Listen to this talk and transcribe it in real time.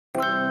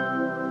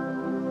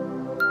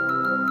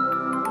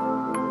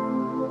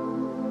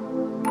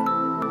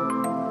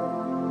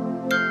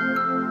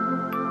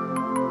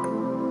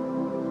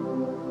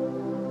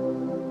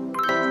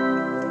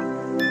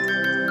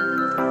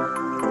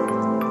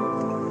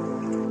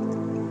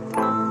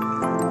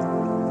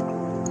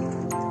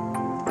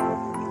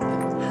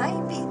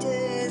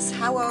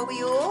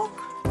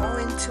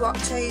into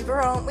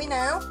October, aren't we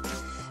now?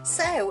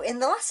 So in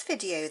the last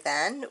video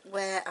then,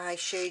 where I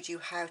showed you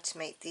how to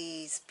make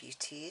these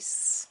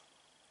beauties,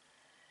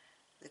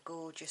 the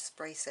gorgeous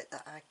bracelet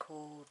that I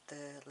called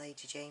the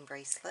Lady Jane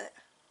bracelet,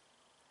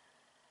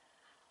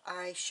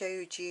 I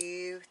showed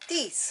you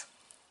these,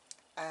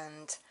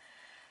 and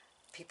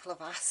people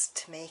have asked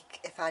to make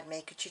if I'd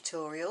make a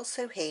tutorial,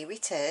 so here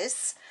it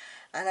is.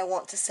 And I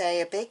want to say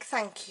a big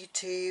thank you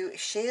to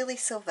Shirley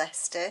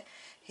Sylvester,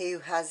 who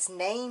has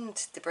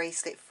named the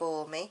bracelet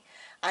for me,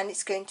 and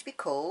it's going to be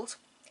called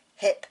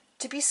Hip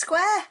to be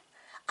Square.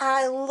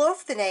 I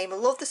love the name, I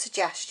love the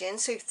suggestion,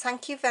 so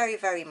thank you very,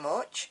 very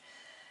much.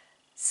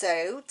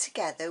 So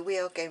together we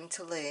are going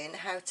to learn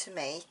how to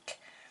make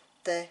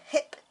the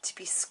Hip to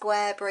be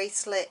Square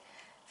bracelet,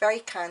 very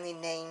kindly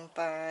named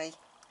by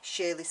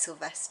Shirley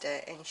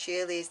Sylvester. And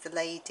Shirley is the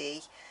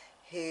lady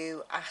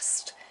who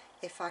asked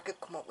if I could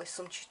come up with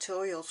some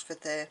tutorials for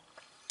the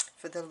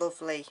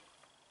lovely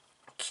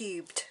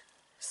cubed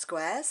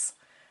squares,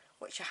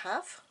 which I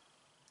have.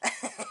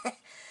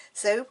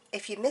 So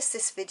if you missed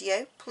this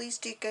video, please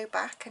do go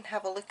back and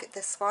have a look at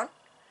this one.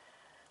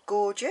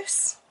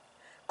 Gorgeous,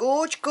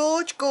 gorge,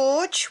 gorge,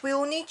 gorge. We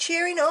all need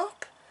cheering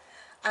up,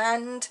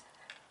 and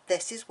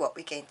this is what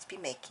we're going to be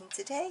making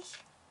today.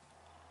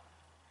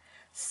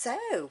 So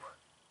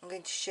I'm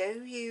going to show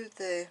you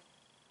the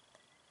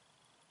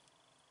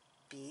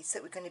beads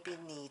that we're going to be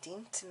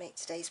needing to make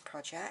today's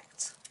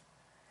project.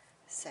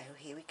 So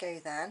here we go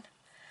then.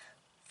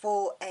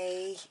 For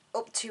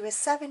up to a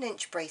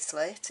 7-inch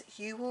bracelet,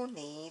 you will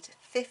need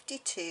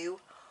 52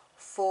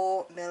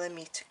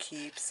 4mm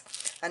cubes,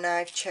 and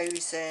I've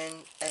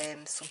chosen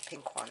some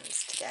pink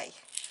ones today.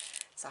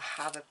 So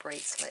I have a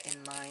bracelet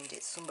in mind.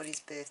 It's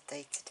somebody's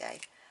birthday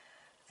today.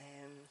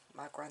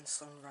 My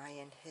grandson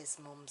Ryan, his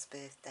mum's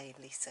birthday,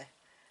 Lisa.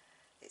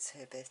 It's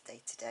her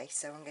birthday today,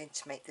 so I'm going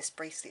to make this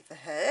bracelet for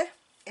her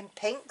in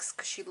pinks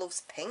because she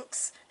loves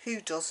pinks.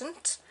 Who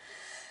doesn't?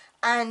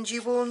 And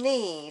you will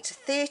need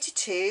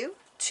 32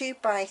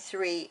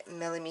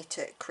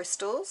 2x3mm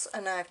crystals,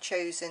 and I've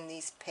chosen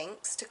these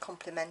pinks to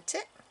complement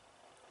it.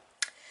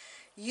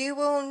 You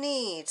will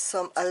need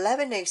some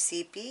 11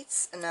 OC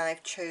beads, and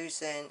I've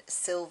chosen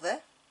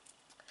silver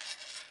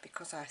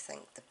because I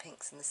think the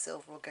pinks and the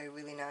silver will go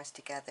really nice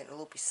together and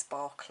it'll all be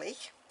sparkly.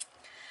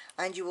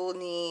 And you will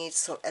need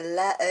some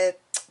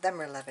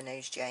them are 11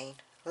 O's, Jane.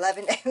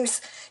 11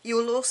 O's. You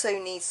will also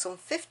need some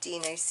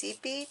 15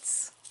 OC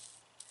beads.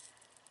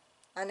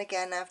 And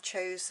again, I've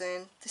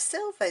chosen the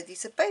silver.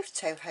 These are both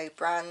Toho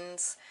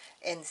brands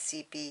in the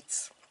sea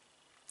beads.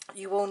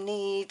 You will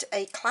need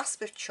a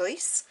clasp of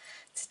choice.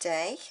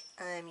 Today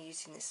I'm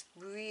using this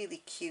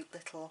really cute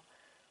little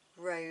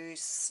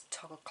rose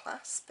toggle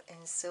clasp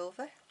in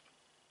silver.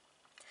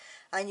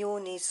 And you will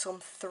need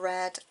some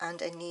thread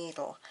and a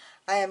needle.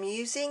 I am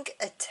using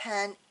a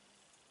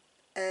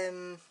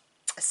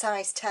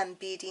size 10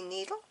 beading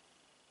needle.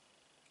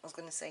 I was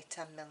going to say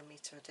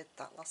 10mm, I did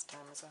that last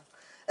time as well.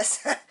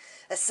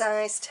 A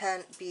size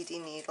 10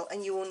 beading needle,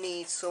 and you will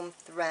need some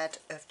thread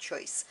of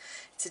choice.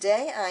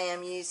 Today I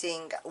am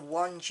using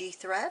 1G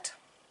thread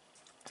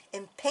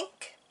in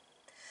pink,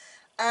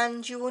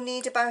 and you will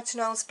need about an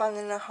arm span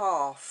and a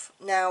half.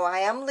 Now I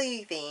am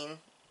leaving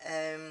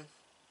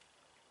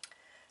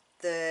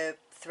the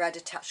thread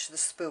attached to the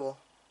spool,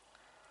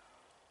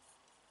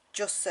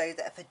 just so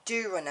that if I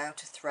do run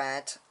out of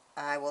thread,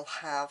 I will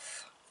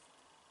have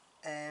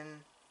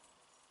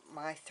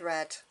my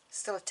thread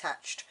still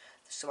attached,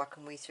 so I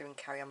can weave through and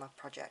carry on my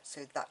project.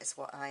 So that is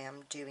what I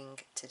am doing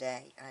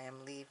today. I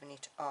am leaving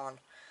it on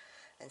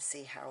and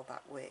see how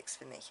that works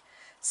for me.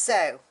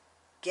 So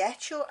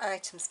get your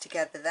items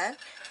together then.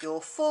 Your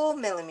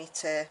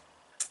 4mm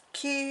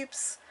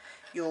cubes,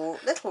 your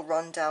little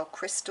rondel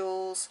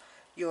crystals,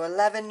 your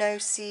 11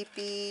 OC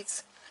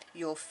beads,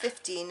 your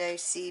 15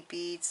 OC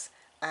beads,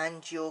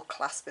 and your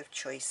clasp of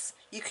choice.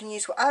 You can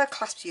use whatever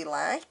clasp you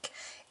like.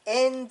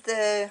 In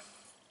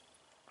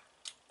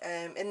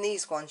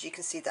these ones you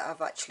can see that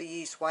I've actually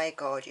used wire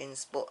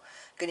guardians, but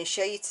I'm going to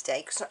show you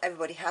today, because not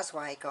everybody has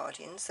wire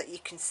guardians, that you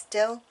can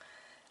still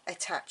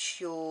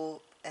attach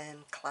your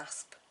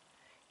clasp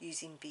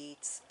using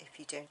beads if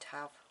you don't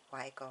have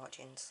wire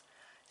guardians.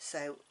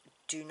 So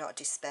do not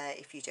despair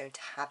if you don't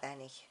have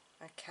any.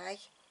 Okay,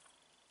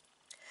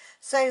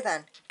 so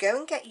then go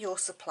and get your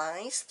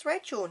supplies,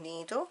 thread your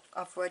needle.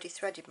 I've already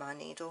threaded my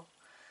needle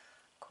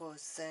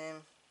because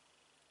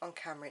on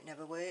camera it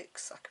never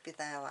works. I could be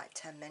there like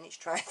 10 minutes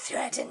trying to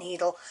thread a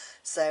needle,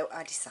 so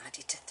I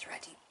decided to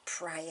thread it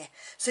prior.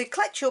 So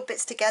collect your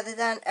bits together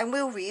then, and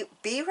we'll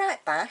be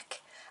right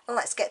back, and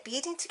let's get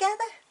beading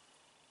together.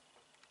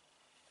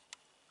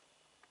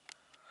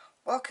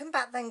 Welcome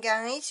back then,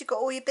 guys. You've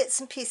got all your bits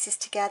and pieces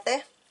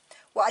together.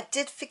 What I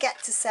did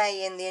forget to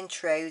say in the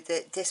intro,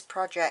 that this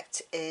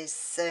project is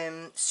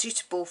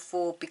suitable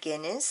for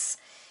beginners.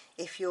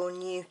 If you're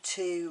new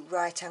to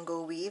right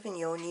angle weave and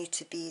you're new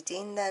to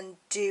beading, then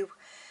you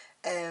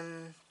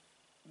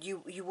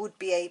would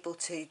be able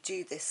to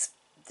do this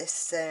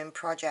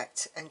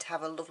project and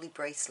have a lovely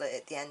bracelet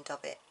at the end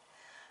of it.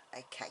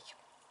 Okay,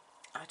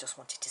 I just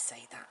wanted to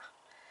say that.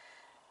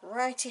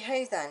 Righty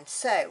ho then,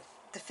 so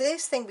the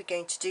first thing we're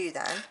going to do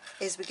then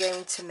is we're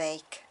going to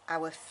make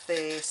our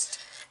first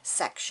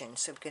section.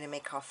 So we're going to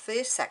make our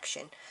first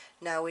section.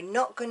 Now we're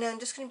not going to, I'm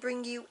just going to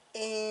bring you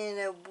in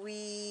a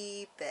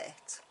wee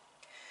bit.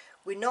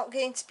 We're not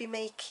going to be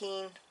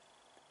making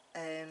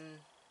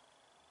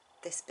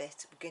this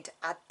bit, we're going to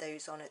add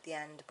those on at the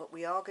end, but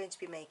we are going to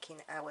be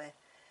making our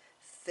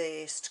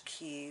first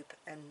cube,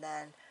 and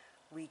then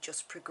we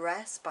just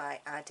progress by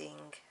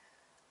adding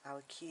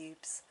our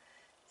cubes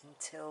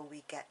until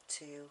we get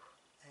to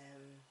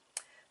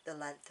the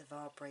length of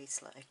our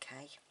bracelet.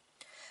 Okay,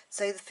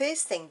 so the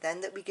first thing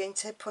then that we're going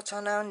to put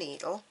on our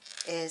needle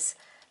is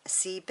a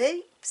C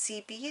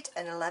bead,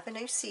 an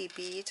 11 C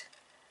bead,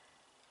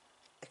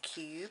 a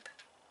cube,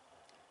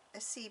 a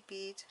C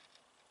bead,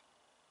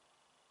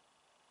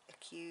 a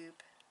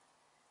cube,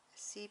 a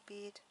C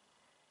bead,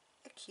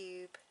 a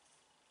cube,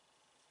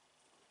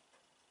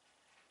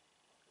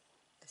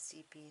 a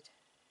C bead,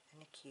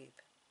 and a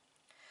cube.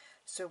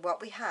 So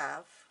what we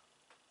have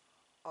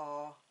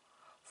are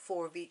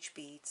 4 of each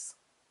beads,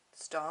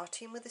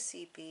 starting with a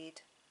C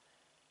bead,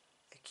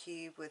 a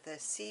cube with a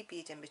C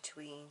bead in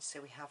between,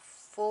 so we have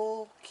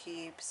 4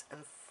 cubes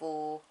and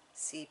 4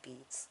 C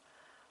beads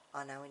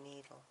on our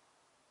needle.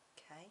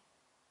 Okay,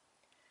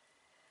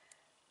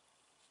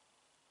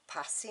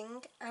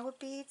 passing our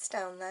beads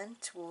down then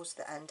towards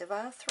the end of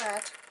our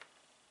thread,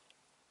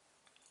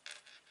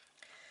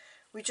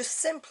 we're just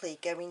simply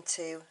going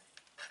to,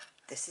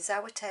 this is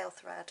our tail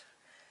thread,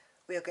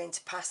 we are going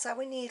to pass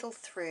our needle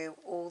through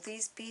all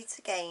these beads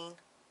again,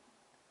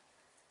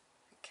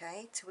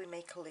 okay, till we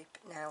make a loop.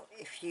 Now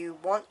if you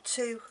want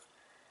to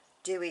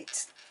do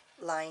it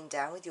lying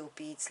down, with your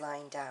beads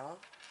lying down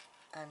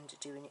and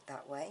doing it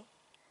that way,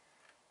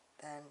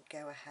 then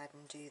go ahead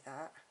and do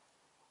that.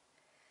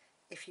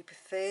 If you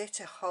prefer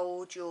to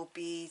hold your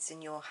beads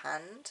in your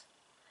hand,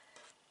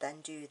 then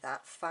do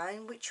that.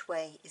 Find which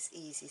way is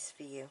easiest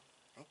for you.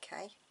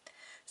 Okay,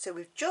 so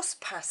we've just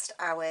passed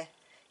our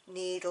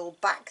needle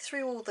back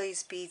through all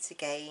those beads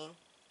again,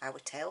 our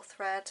tail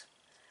thread,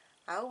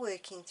 our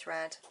working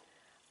thread,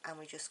 and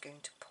we're just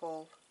going to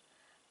pull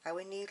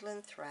our needle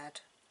and thread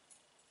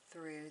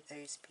through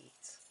those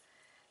beads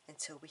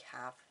until we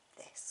have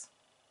this.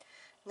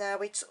 Now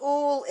it's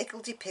all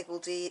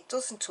higgledy-piggledy, it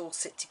doesn't all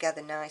sit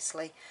together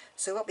nicely,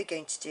 so what we're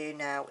going to do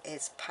now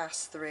is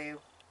pass through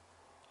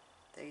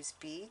those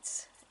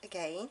beads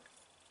again,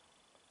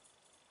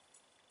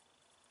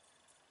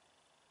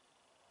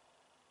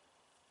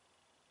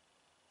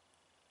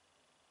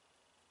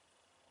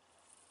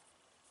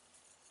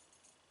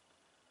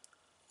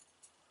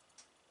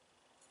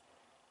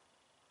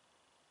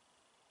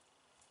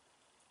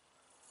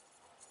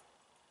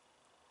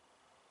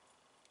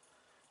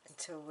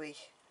 until we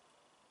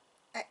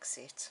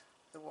exit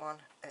the one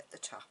at the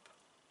top.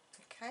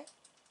 Okay,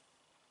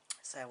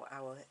 so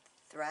our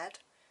thread,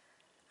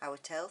 our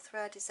tail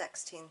thread is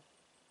exiting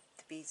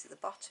the beads at the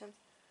bottom,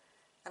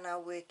 and our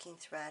working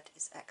thread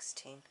is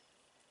exiting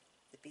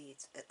the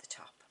beads at the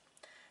top.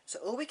 So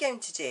all we're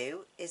going to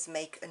do is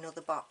make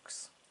another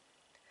box.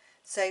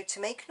 So to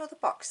make another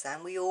box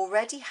then, we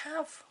already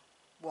have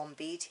 1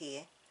 bead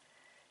here,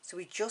 so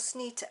we just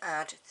need to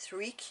add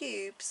 3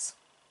 cubes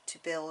to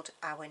build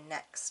our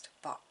next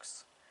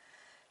box.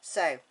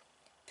 So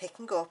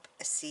picking up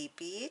a C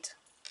bead,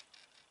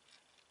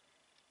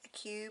 a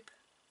cube,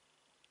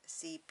 a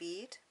C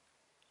bead,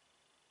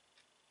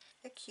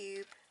 a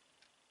cube,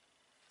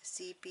 a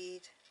C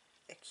bead,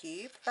 a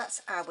cube,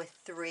 that's our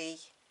 3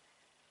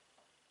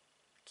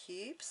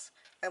 cubes,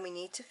 and we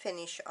need to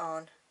finish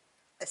on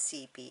a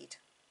C bead.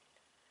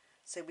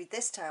 So with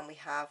this time we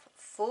have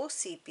 4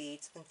 C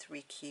beads and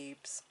 3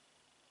 cubes.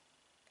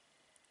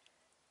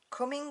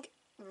 Coming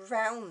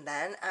round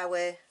then,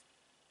 our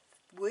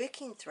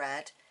working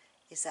thread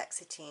is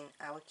exiting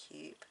our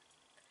cube.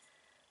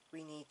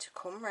 We need to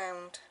come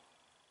round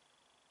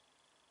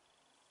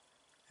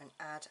and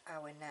add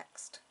our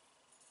next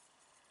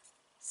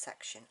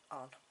section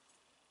on,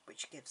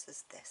 which gives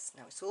us this.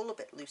 Now it's all a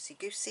bit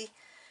loosey-goosey,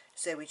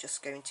 so we're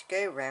just going to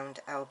go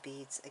round our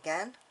beads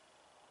again,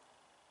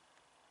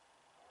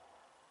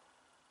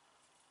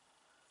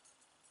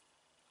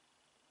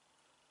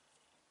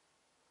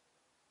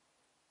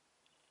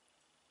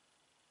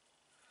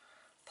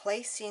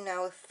 placing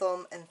our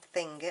thumb and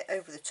finger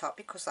over the top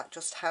because that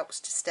just helps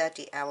to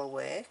steady our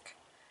work,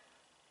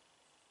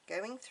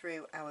 going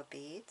through our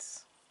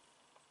beads,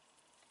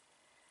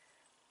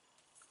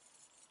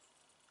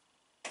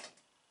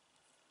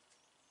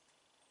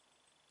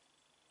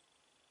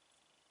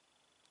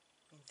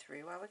 and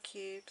through our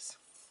cubes,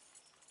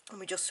 and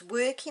we're just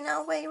working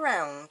our way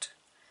around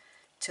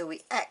till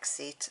we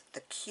exit the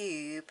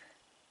cube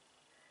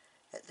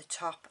at the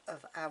top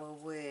of our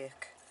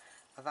work,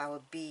 of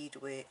our bead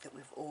work that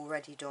we've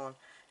already done.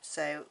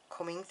 So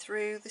coming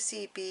through the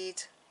C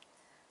bead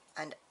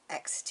and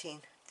exiting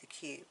the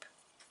cube.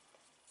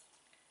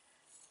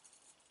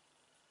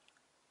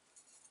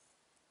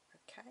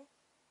 Okay,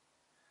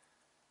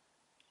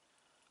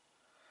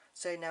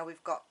 So now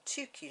we've got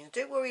 2 cubes.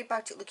 Don't worry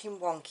about it looking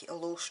wonky,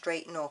 it'll all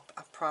straighten up,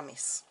 I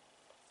promise.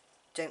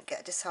 Don't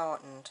get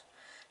disheartened.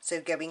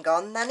 So going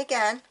on then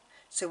again,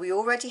 so we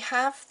already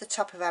have the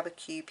top of our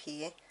cube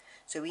here,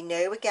 so we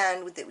know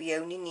again that we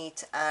only need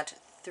to add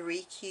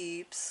 3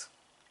 cubes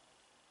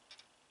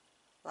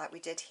like we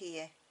did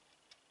here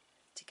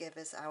to give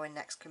us our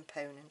next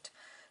component.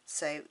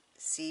 So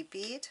seed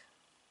bead,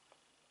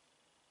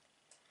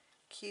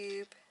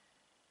 cube,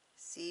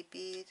 seed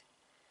bead,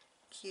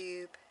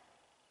 cube,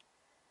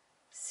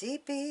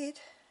 seed bead,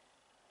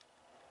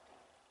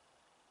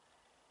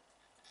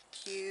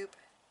 cube,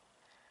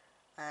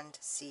 and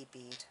seed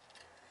bead.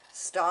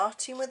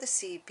 Starting with a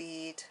seed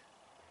bead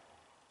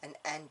and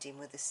ending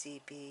with a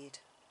seed bead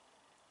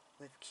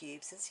with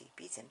cubes and seed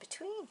beads in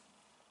between.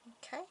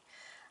 Okay,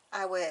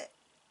 our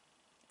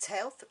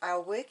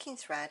working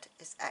thread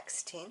is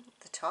exiting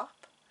the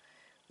top.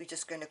 We're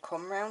just going to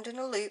come round in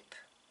a loop,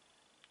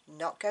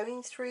 not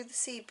going through the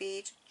seed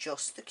bead,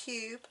 just the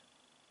cube,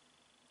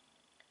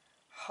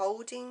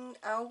 holding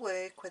our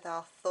work with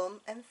our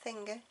thumb and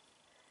finger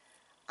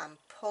and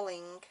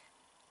pulling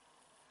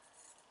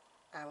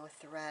our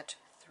thread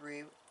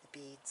through the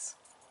beads.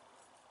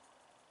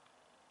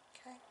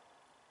 Okay.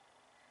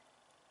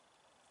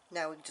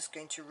 Now we're just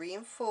going to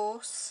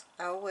reinforce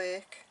our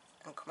work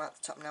and come out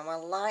the top. Now I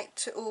like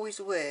to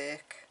always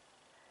work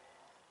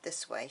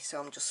this way,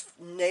 so I'm just,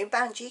 no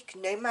magic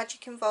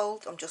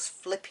involved, I'm just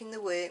flipping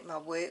the work. My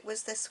work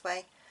was this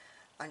way,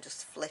 I'm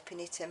just flipping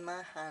it in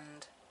my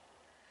hand,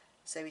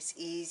 so it's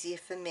easier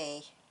for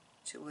me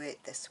to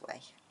work this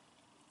way.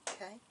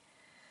 Okay,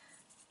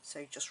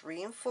 so just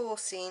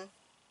reinforcing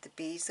the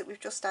beads that we've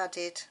just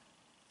added,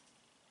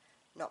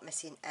 not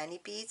missing any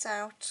beads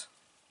out.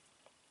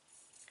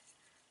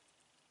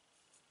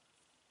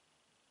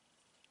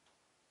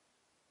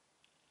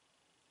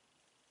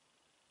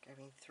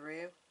 Going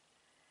through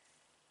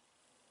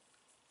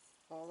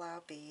all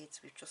our beads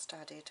we've just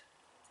added.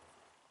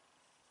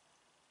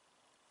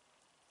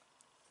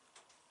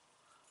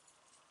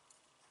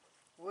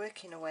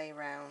 Working our way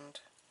around,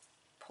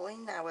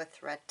 pulling our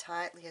thread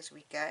tightly as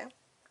we go.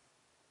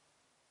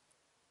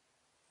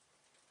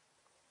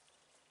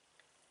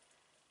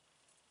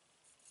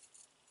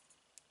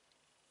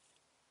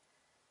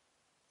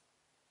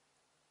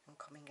 And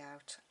coming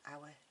out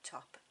our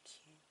top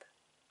cube.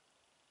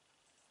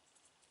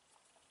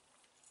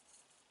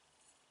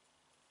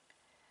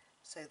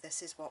 So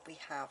this is what we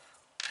have.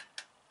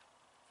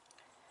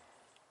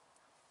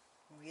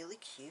 Really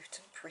cute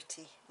and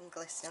pretty and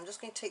glistening. I'm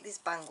just going to take these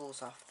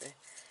bangles off, the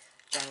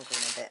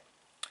jangling a bit.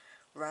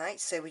 Right,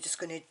 so we're just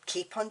going to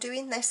keep on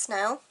doing this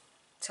now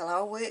till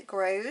our work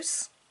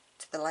grows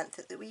to the length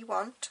that we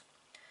want.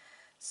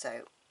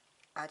 So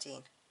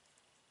adding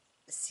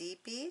a seed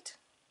bead,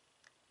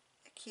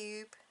 a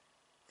cube,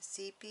 a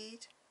seed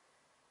bead,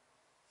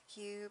 a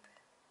cube,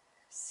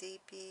 a seed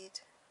bead,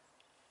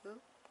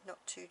 ooh,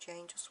 not 2,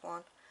 Jane, just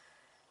 1, a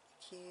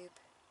cube,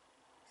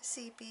 a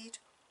seed bead,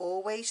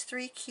 always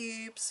 3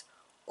 cubes,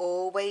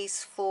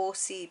 always 4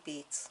 seed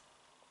beads,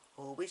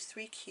 always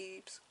 3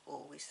 cubes,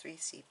 always 3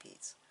 seed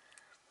beads.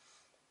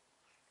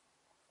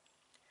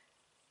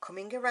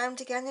 Coming around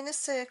again in a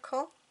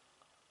circle,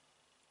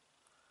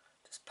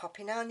 just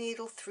popping our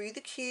needle through the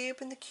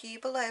cube and the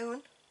cube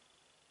alone.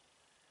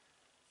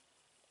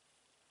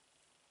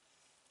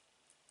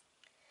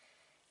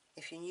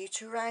 If you're new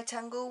to right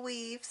angle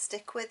weave,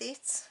 stick with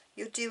it,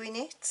 you're doing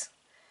it.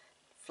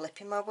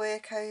 Flipping my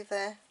work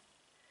over,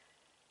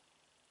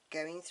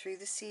 going through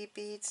the seed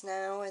beads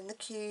now and the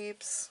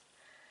cubes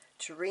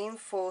to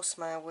reinforce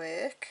my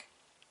work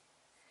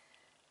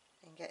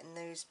and getting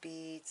those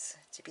beads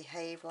to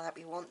behave like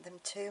we want them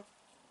to.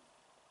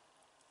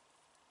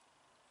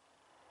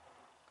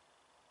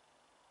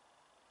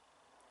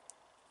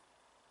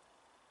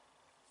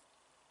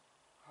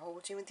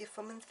 Holding with your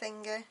thumb and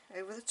finger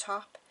over the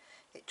top,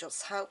 it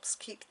just helps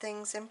keep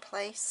things in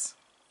place.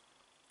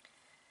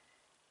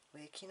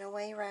 Working our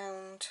way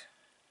around.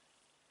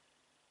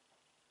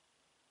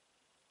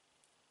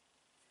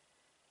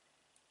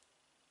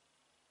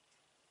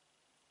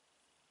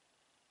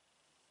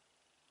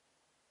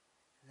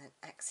 And then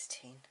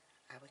exiting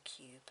our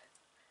cube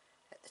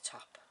at the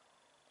top.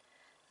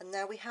 And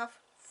now we have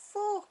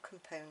 4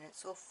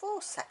 components or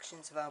 4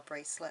 sections of our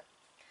bracelet.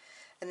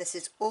 And this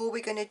is all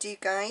we're going to do,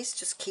 guys.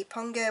 Just keep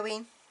on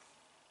going.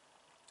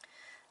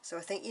 So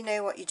I think you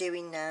know what you're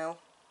doing now.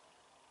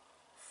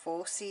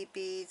 4 seed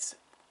beads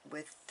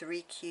with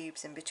 3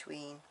 cubes in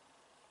between.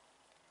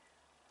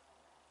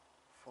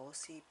 4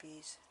 seed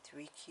beads,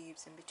 3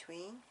 cubes in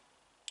between.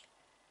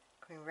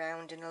 Going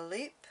round in a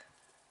loop.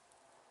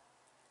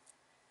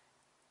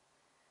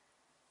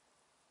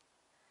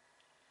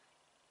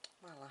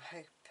 Well, I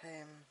hope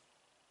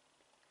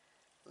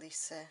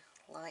Lisa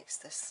likes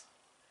this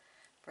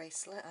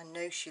bracelet. I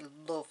know she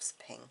loves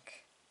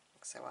pink,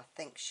 so I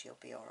think she'll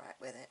be all right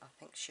with it. I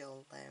think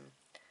she'll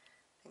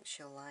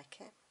like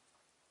it.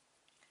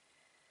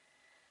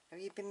 Have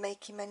you been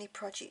making many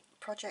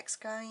projects,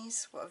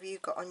 guys? What have you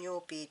got on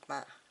your bead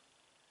mat?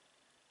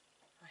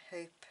 I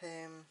hope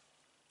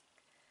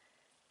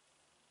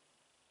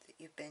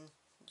you've been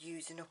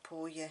using up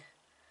all your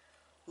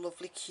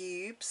lovely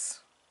cubes.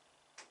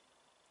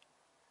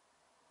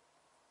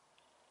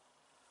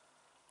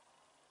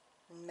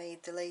 And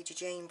made the Lady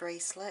Jane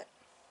bracelet.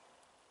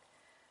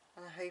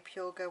 And I hope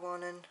you'll go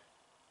on and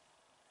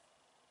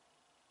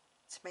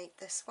to make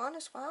this one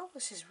as well.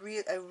 This is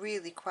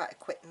really quite a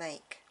quick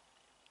make.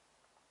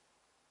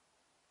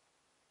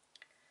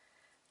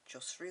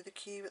 Just through the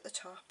cube at the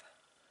top.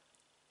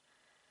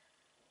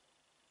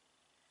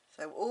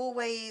 So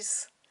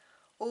always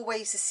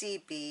a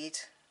seed bead,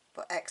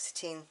 but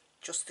exiting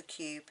just the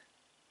cube.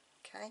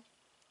 Okay.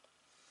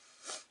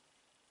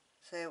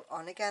 So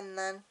on again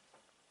then.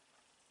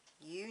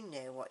 You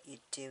know what you're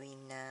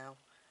doing now.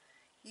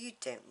 You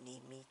don't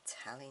need me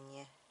telling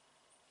you,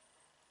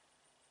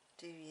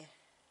 do you?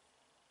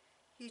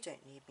 You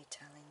don't need me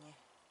telling you.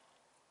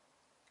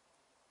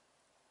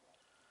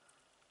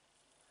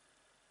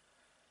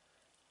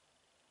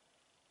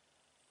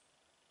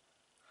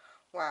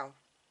 Wow.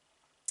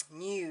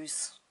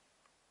 News,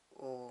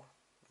 or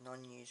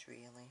non-news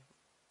really.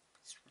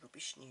 It's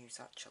rubbish news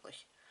actually.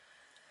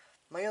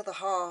 My other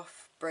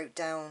half broke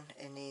down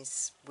in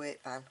his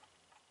work van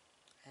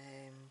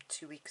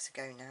 2 weeks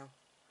ago now.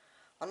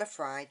 On a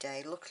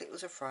Friday. Luckily it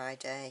was a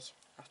Friday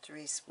after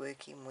his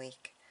working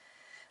week.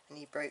 And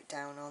he broke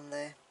down on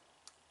the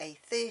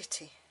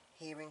A30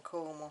 here in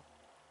Cornwall.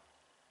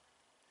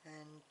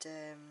 And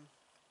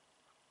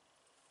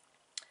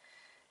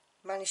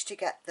managed to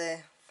get the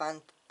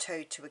van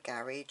towed to a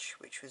garage,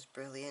 which was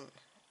brilliant.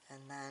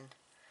 And then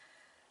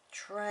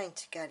trying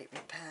to get it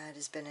repaired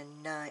has been a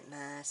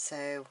nightmare.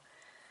 So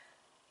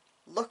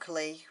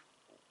luckily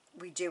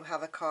we do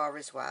have a car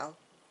as well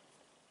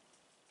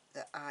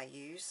that I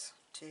use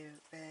to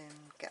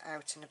get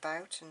out and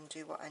about and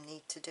do what I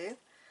need to do.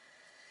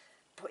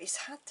 But he's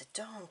had the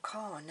darn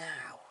car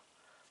now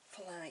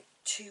for like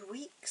 2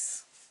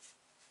 weeks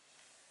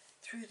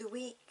through the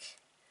week.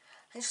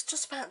 And it's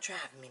just about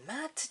driving me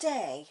mad.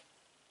 Today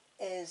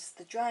is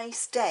the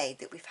driest day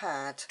that we've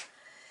had,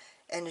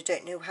 and I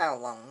don't know how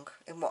long,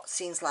 in what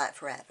seems like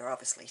forever.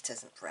 Obviously it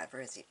isn't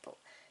forever, is it? But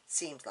it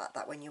seems like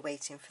that when you're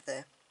waiting for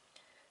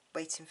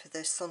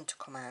the sun to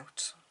come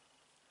out.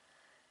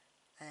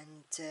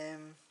 And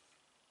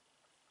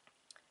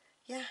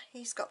yeah,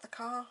 he's got the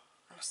car.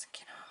 I was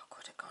thinking, oh, I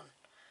could have gone,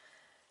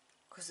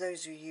 because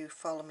those of you who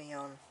follow me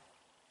on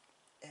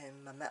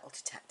my metal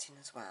detecting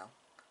as well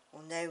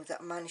will know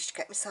that I managed to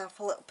get myself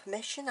a little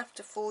permission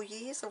after 4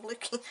 years of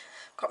looking.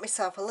 Got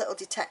myself a little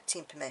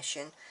detecting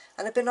permission,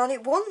 and I've been on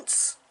it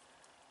once.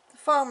 The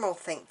farmer will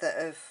think that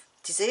I've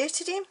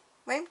deserted him,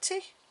 won't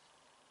he?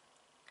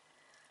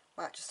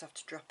 Might just have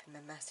to drop him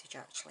a message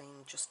actually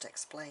and just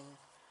explain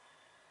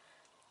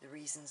the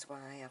reasons why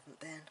I haven't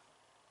been.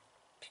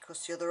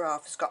 Because the other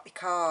half has got my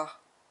car.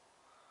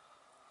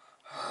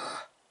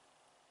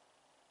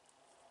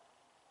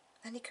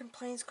 Then he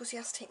complains because he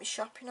has to take me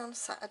shopping on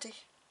Saturday.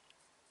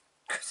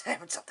 Because I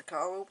haven't had the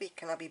car all week,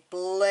 and I'll be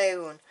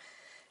blown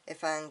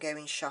if I'm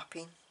going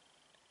shopping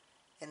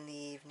in the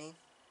evening.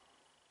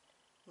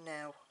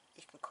 No,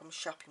 you can come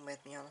shopping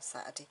with me on a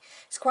Saturday.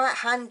 It's quite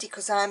handy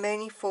because I'm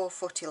only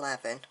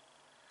 4'11"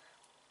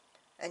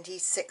 and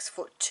he's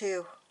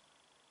 6'2".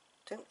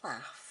 Don't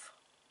laugh.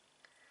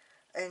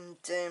 And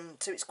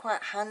so it's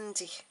quite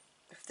handy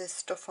if there's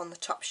stuff on the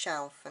top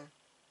shelf and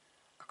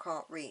I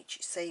can't reach.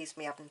 It saves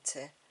me having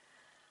to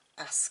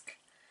ask,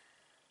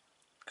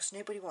 because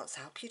nobody wants to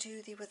help you,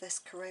 do they, with this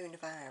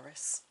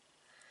coronavirus?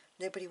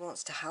 Nobody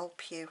wants to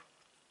help you.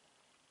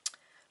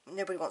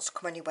 Nobody wants to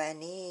come anywhere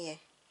near you.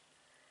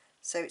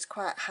 So it's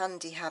quite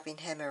handy having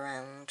him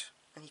around,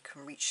 and he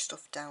can reach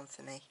stuff down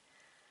for me.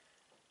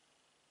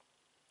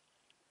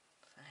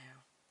 So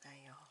there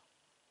you are.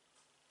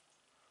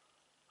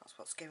 That's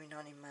what's going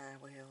on in my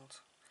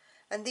world.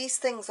 And these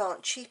things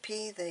aren't cheap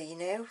either, you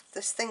know.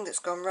 This thing that's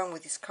gone wrong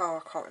with his car,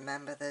 I can't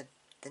remember the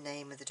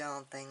name of the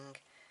darn thing.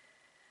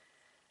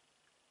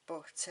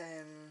 But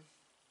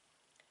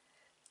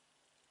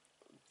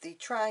they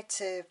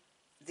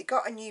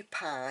got a new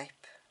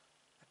pipe,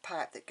 a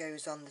pipe that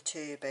goes on the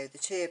turbo. The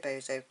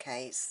turbo's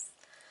okay, it's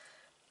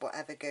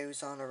whatever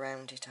goes on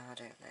around it, I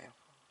don't know.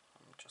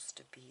 I'm just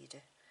a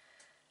beader.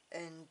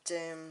 And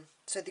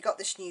so they got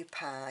this new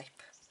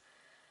pipe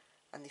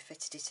and they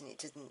fitted it, and it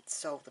didn't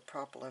solve the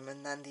problem.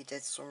 And then they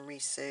did some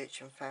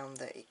research and found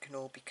that it can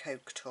all be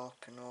coked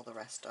up and all the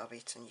rest of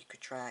it, and you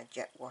could try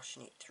jet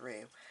washing it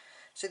through.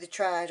 So they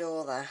tried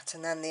all that,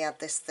 and then they had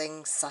this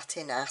thing sat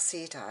in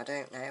acid, I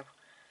don't know.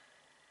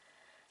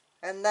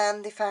 And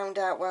then they found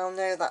out, well,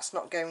 no, that's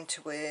not going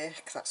to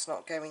work, that's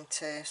not going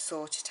to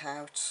sort it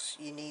out,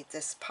 you need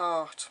this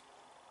part.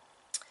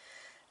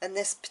 And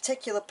this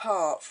particular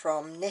part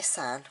from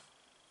Nissan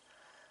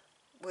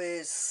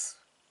was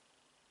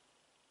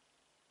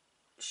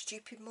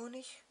stupid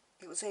money.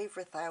 It was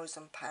over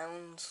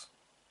 £1,000.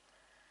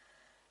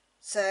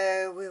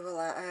 So we were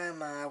like, oh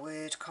my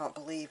word, can't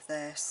believe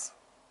this.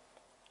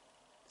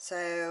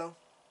 So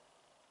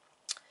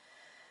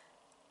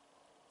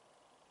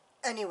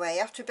anyway,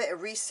 after a bit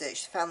of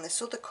research, they found this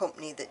other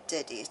company that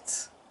did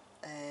it.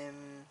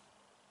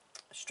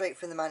 straight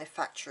from the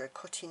manufacturer,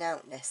 cutting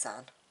out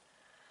Nissan,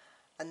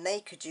 and they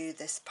could do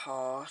this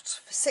part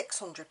for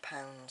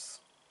 £600.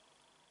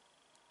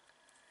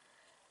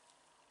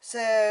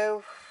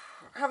 So,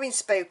 having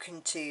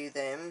spoken to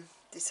them,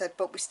 they said,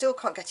 but we still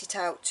can't get it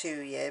out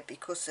to you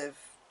because of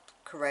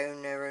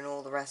Corona and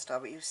all the rest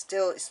of it. It's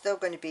still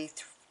going to be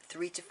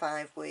 3 to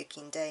 5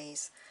 working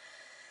days.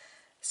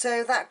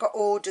 So that got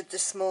ordered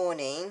this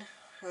morning.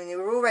 I mean, we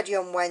were already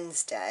on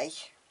Wednesday,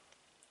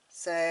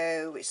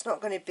 so it's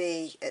not going to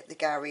be at the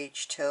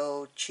garage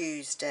till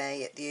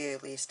Tuesday at the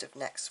earliest of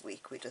next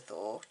week, we'd have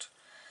thought.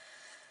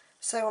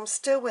 So I'm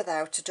still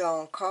without a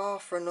darn car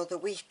for another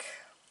week.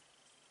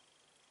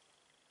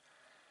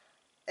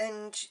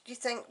 And you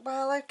think,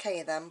 well,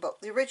 okay then,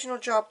 but the original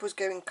job was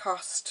going to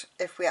cost,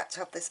 if we had to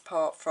have this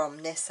part from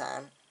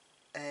Nissan,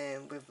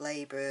 with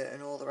labour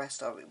and all the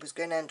rest of it, was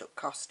going to end up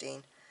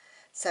costing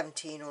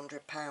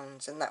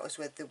 £1,700, and that was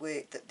with the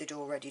work that they'd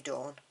already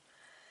done.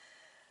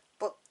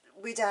 But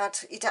he'd had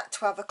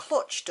to have a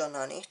clutch done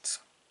on it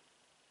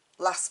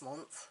last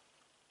month,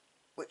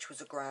 which was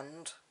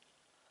 £1,000,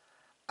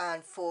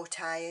 and 4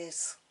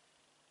 tyres.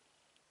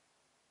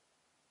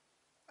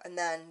 And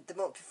then the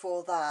month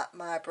before that,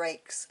 my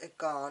brakes had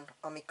gone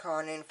on my car,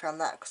 and I only found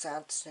that because I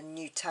had some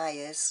new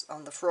tyres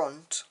on the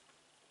front.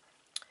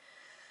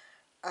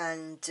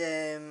 And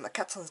I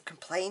kept on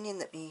complaining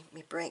that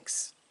my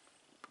brakes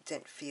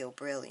didn't feel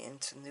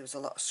brilliant, and there was a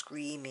lot of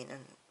screaming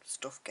and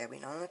stuff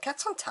going on. And I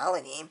kept on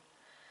telling him.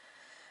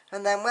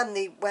 And then when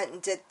they went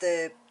and did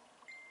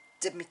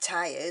my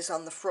tyres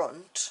on the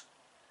front,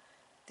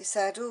 they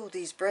said, oh,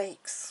 these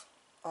brakes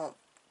aren't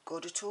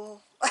good at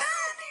all. And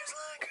he was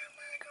like, oh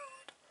my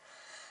God.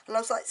 And I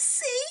was like,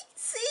 see,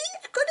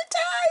 I could have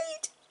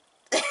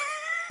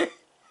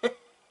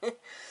died.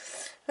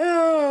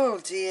 Oh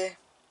dear.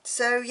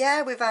 So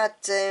yeah, we've had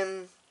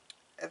a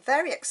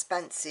very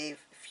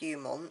expensive few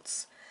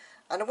months,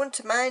 and I wouldn't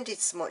have minded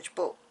so much,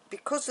 but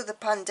because of the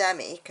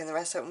pandemic and the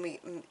rest of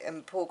it,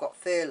 and Paul got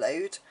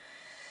furloughed,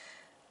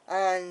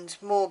 and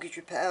mortgage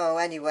repair, oh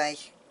anyway,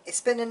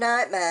 it's been a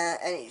nightmare,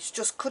 and it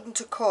just couldn't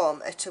have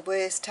come at a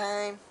worse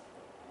time.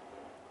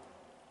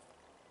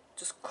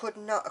 Just could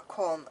not have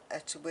come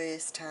at a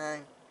worse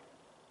time.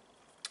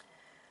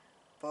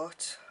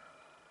 But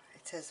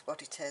it is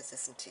what it is,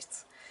 isn't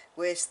it?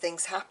 Worse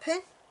things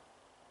happen.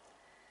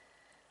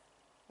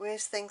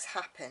 Worse things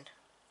happen.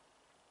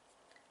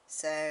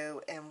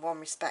 So in one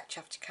respect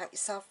you have to count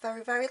yourself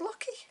very, very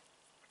lucky.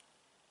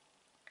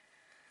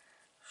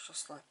 It's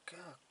just like,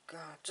 oh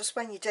God, just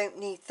when you don't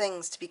need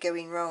things to be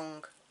going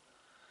wrong,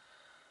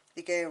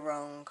 they go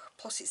wrong.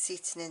 Plus it's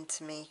eating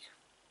into me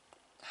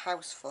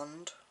house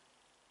fund.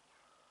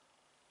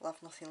 I'll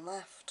have nothing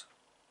left.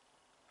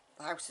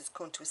 The house has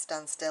come to a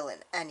standstill in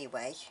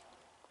anyway.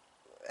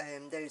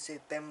 Those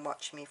who've been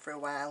watching me for a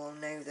while will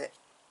know that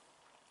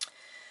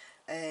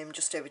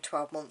just over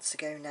 12 months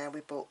ago now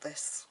we bought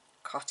this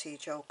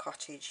old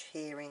cottage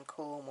here in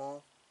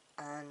Cornwall,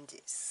 and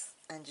it's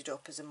ended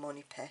up as a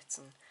money pit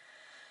and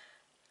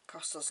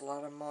cost us a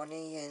lot of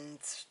money, and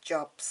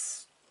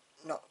jobs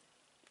not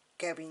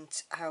going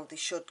how they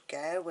should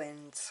go.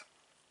 And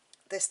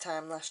this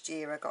time last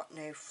year I got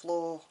no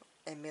floor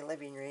in my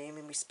living room,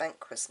 and we spent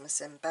Christmas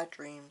in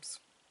bedrooms.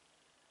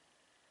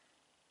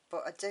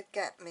 But I did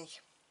get me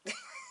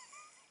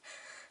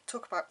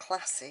talk about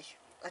classy,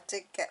 I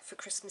did get for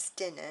Christmas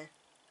dinner,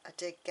 I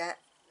did get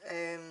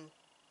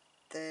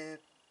the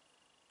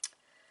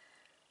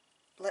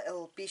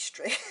little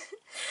bistro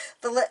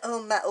the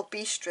little metal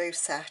bistro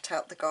set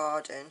out the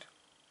garden,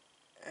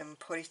 and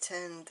put it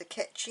in the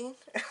kitchen.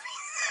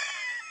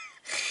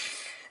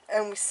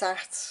 And we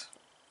sat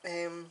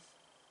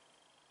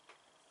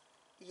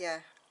yeah,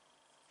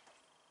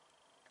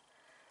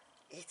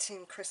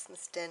 eating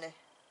Christmas dinner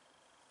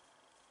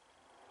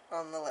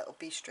on the little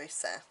bistro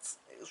set.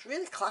 It was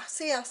really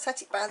classy. I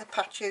set it by the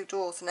patio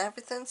doors and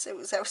everything, so it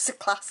was ever so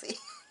classy.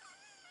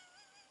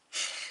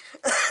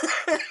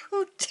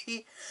 Oh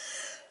dear.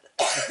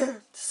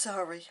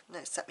 Sorry, no,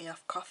 it set me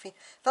off coughing.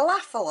 If I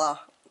laugh a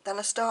lot, then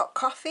I start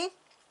coughing.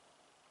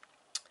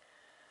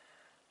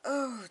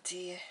 Oh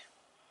dear.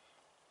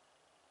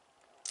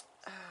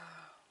 Oh.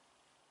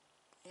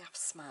 You have to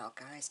smile,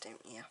 guys,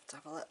 don't you? You have to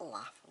have a little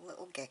laugh, a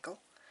little giggle.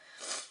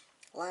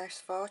 Life's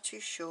far too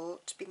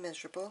short to be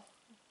miserable,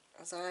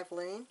 as I've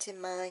learnt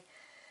in my...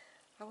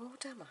 How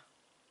old am I?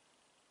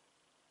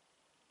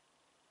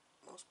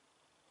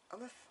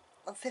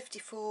 I'm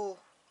 54.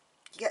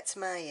 You get to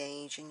my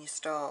age and you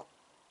start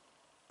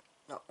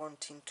not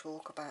wanting to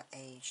talk about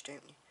age,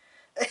 don't you?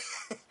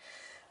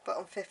 But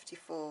I'm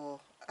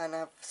 54, and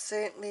I've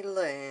certainly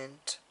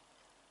learned,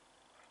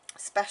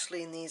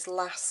 especially in these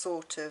last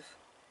sort of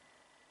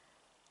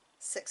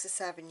 6 or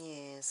 7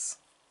 years,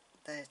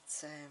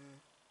 that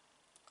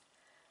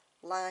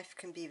life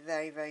can be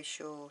very, very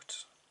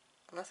short.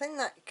 And I think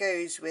that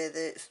goes with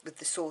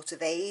the sort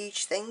of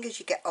age thing. As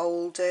you get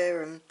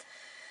older and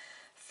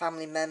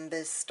family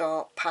members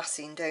start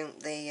passing,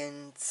 don't they,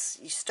 and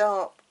you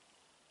start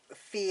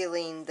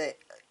feeling that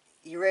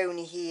you're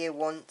only here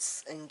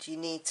once and you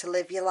need to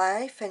live your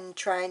life and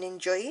try and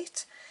enjoy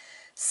it.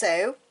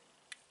 So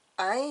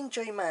I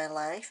enjoy my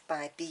life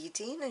by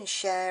beading and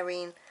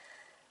sharing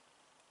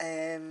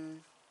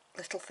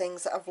little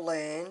things that I've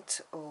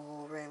learned,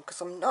 or because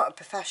I'm not a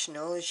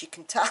professional, as you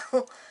can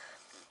tell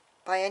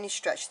by any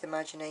stretch of the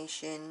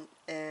imagination.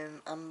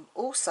 I'm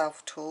all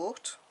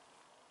self-taught,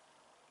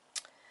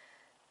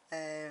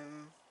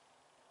 and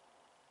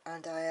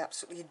I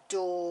absolutely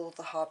adore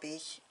the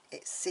hobby.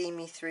 It's seen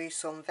me through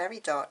some very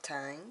dark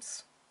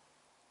times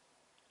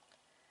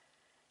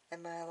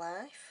in my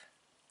life,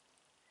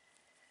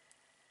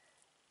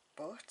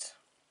 but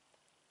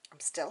I'm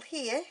still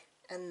here,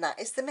 and that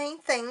is the main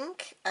thing,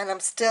 and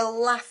I'm still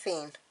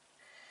laughing.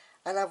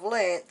 And I've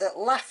learnt that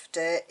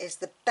laughter is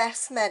the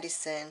best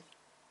medicine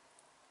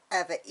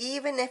ever.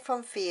 Even if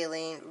I'm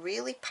feeling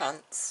really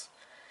pants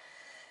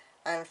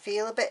and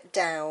feel a bit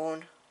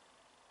down,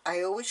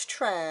 I always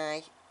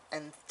try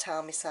and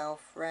tell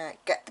myself, right,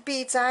 get the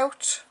beads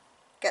out,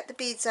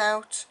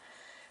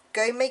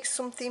 go make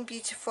something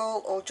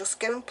beautiful, or just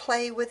go and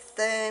play with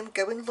them,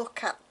 go and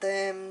look at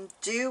them,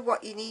 do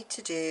what you need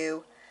to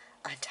do,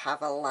 and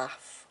have a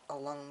laugh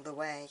along the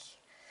way.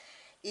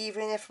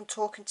 Even if I'm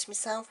talking to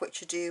myself,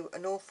 which I do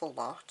an awful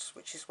lot,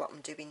 which is what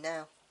I'm doing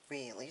now,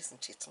 really,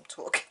 isn't it? I'm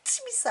talking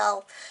to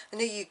myself. I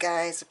know you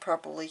guys are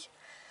probably,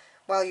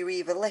 well, you're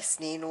either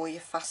listening or you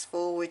fast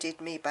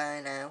forwarded me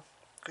by now,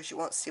 because you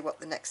want to see what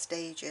the next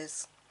stage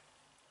is.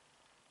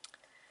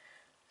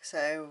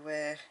 So,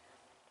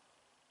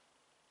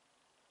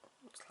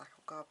 looks like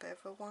I've got a bit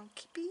of a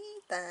wonky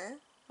bead there,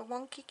 a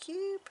wonky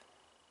cube.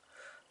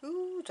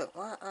 Ooh, don't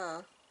like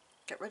that.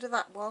 Get rid of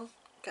that one,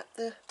 get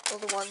the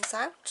other ones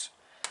out.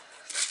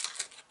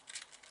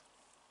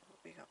 What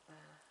we got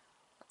there?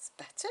 That's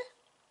better.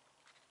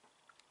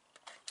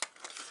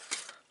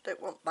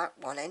 Don't want that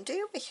one in,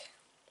 do we?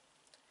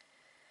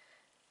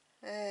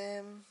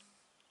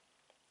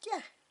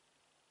 Yeah.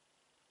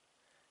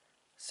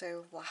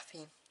 So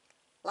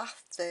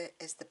laughter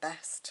is the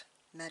best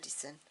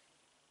medicine.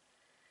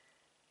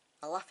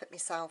 I laugh at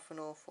myself an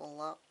awful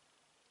lot,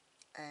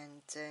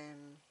 and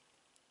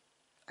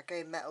I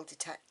go metal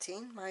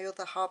detecting. My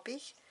other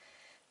hobby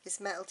is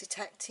metal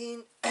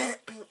detecting,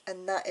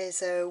 and that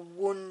is a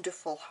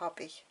wonderful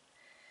hobby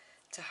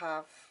to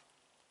have.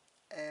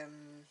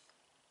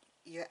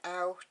 You're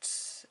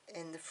out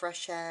in the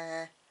fresh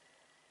air,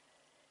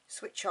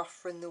 switch off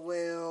from the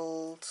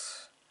world.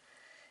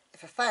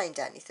 If I find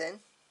anything,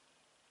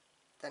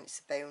 then it's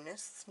a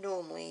bonus. It's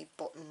normally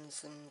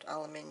buttons and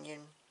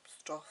aluminium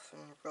stuff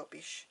and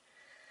rubbish,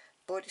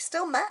 but it's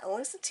still metal,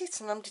 isn't it?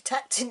 And I'm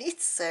detecting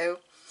it. So,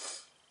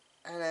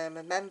 and I'm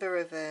a member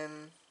of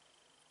a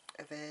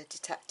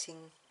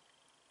detecting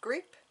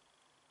group.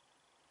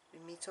 We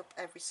meet up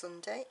every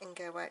Sunday and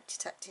go out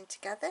detecting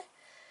together,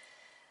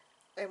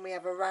 and we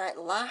have a right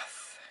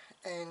laugh,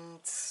 and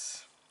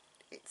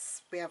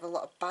we have a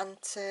lot of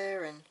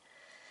banter, and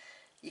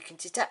you can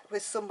detect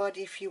with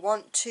somebody if you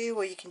want to,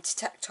 or you can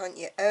detect on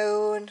your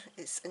own.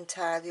 It's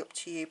entirely up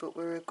to you, but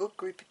we're a good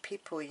group of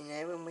people, you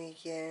know, and we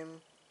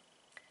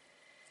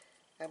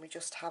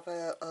just have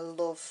a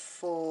love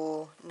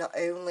for not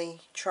only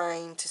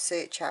trying to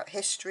search out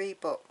history,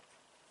 but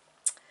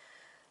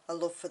a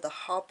love for the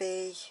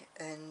hobby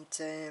and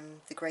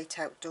the great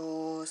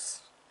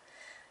outdoors.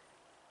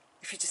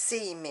 If you'd have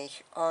seen me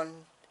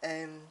on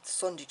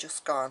Sunday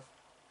just gone,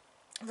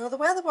 no, the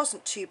weather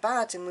wasn't too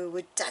bad, and we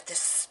were dead. The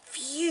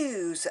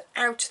views are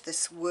out of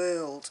this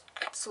world,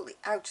 absolutely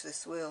out of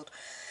this world.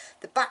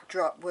 The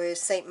backdrop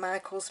was St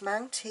Michael's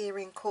Mount here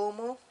in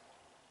Cornwall,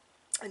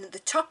 and at the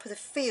top of the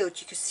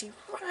field you could see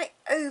right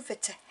over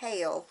to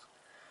Hale,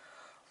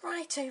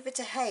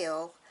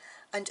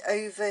 and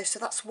over, so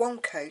that's one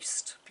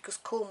coast, because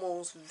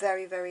Cornwall's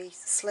very, very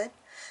slim,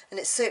 and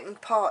at certain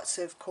parts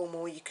of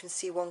Cornwall you can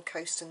see one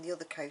coast and the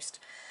other coast.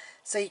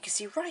 So you can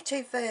see right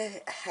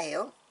over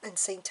Hale and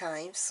St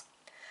Ives,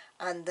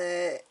 and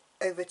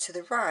over to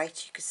the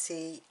right you could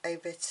see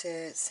over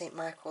to St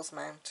Michael's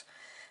Mount,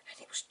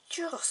 and it was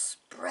just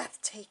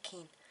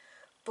breathtaking.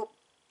 But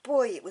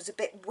boy, it was a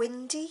bit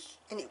windy,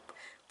 and it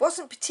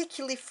wasn't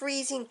particularly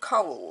freezing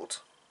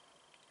cold,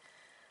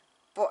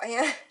 but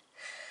I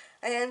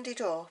ended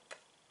up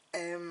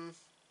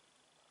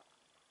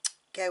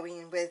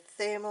going with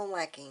thermal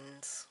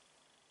leggings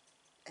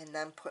and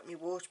then put my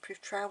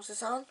waterproof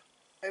trousers on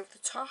over the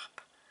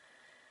top,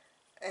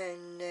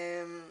 and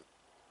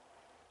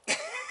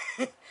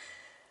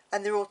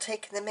and they're all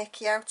taking the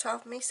mickey out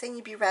of me, saying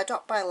you'd be red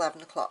hot by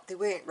 11 o'clock. They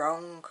weren't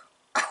wrong.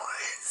 I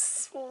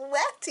was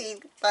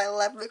sweating by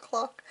 11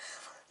 o'clock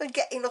and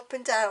getting up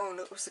and down.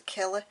 It was a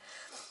killer.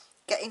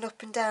 Getting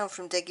up and down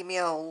from digging my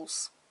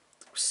holes.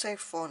 It was so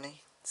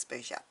funny. I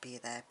suppose you have to be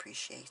there,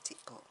 appreciate it,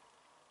 but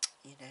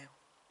you know,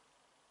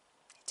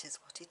 it is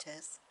what it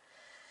is.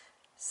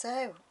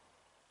 So,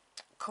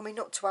 coming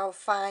up to our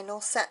final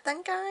set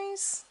then,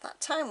 guys.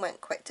 That time went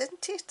quick,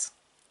 didn't it?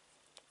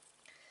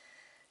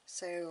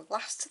 So,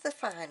 last to the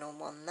final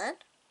one then.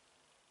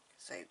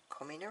 So,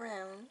 coming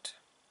around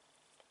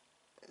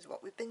is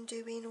what we we've been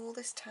doing all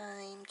this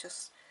time,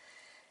 just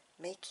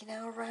making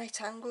our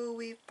right angle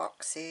weave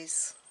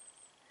boxes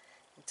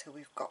until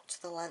we've got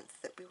to the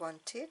length that we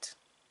wanted.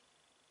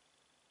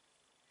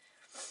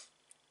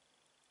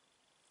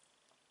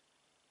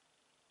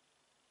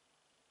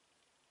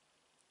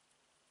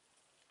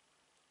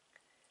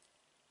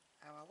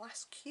 Our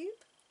last cube,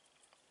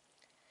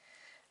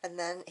 and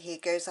then here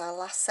goes our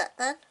last set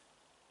then.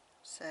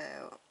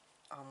 So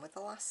on with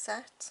the last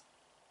set.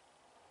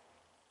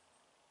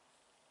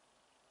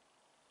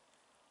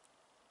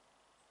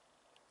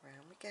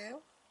 Round we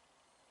go.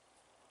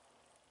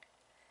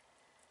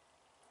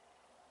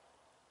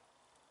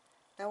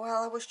 Now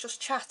while I was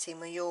just chatting,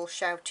 were you all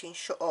shouting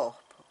shut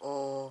up,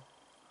 or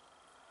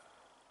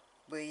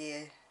were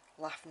you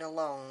laughing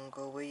along,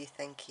 or were you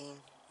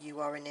thinking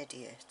you are an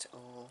idiot,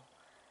 or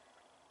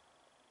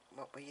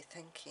what were you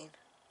thinking?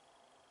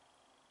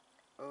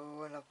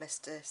 Oh, and I've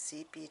missed a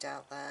seed bead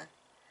out there.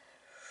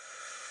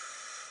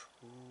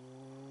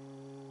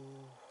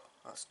 Ooh,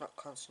 that's not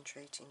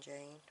concentrating,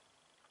 Jane.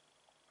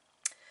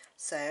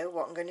 So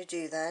what I'm going to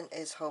do then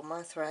is hold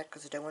my thread,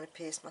 because I don't want to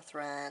pierce my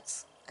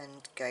threads,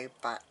 and go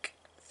back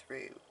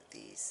through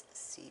these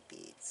seed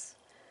beads.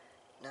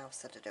 Now I've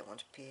said I don't want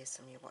to pierce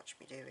them, you watch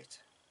me do it.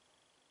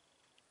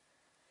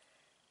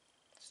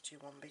 Let's do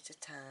one bit at a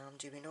time. I'm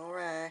doing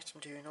alright,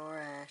 I'm doing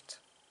alright.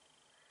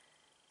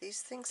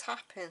 These things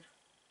happen.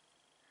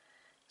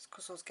 It's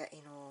because I was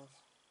getting all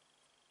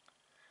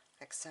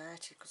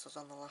excited because I was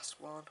on the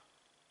last one.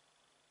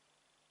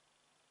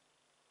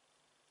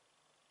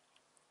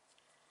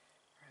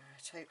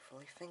 Right,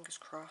 hopefully, fingers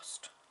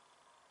crossed.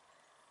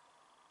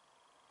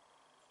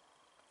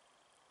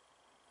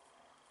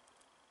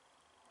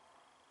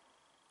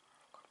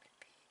 I've got my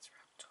beads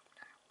wrapped up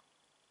now.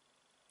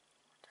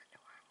 I don't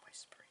know why I'm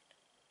whispering.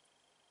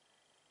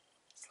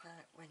 It's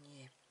like when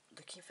you're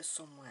looking for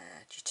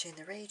somewhere, do you turn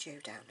the radio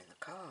down in the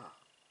car?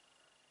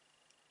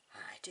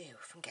 I do,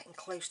 if I'm getting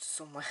close to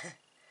somewhere.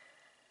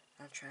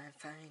 I'll try and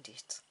find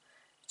it.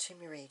 Turn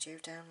my radio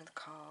down in the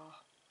car.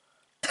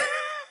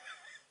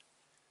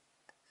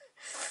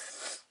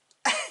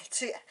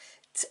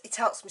 It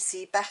helps me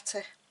see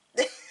better.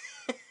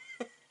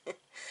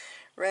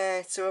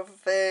 Right, so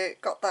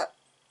I've got that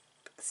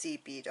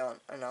seed bead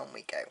on, and on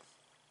we go.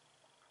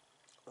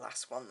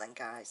 Last one then,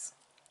 guys.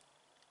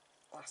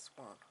 Last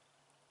one.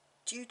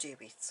 Do you do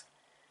it?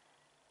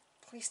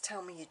 Please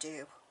tell me you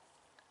do.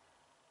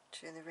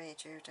 Turn the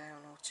radio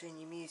down, or turn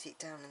your music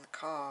down in the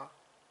car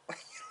when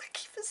you're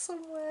looking for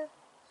somewhere.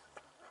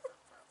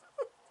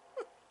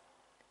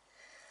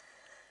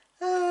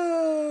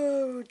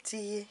 Oh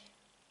dear.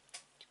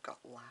 You've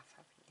got to laugh,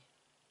 haven't you?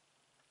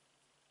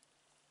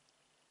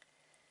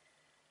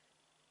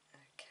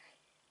 Okay,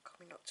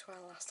 coming up to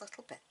our last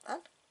little bit then.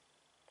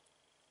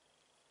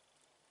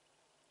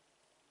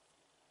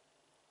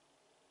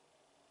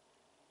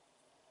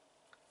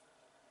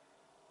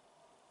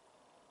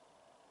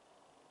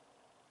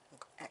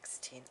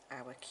 Exiting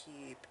our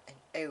cube, and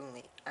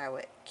only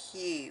our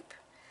cube.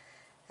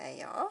 There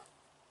you are.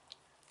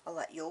 I'll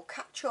let you all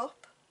catch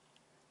up,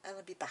 and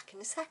I'll be back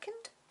in a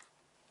second.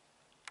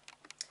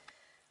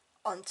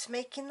 On to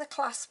making the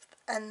clasp,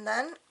 and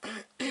then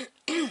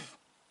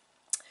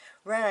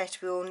right,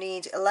 we will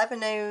need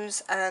 11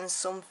 O's and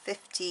some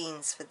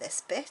 15s for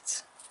this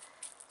bit,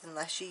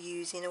 unless you're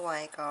using a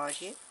wire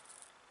guardian.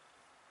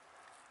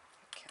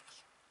 Okay.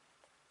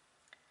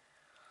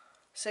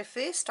 So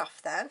first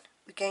off then,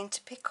 we're going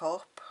to pick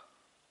up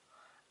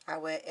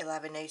our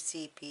 11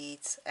 OC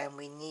beads, and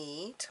we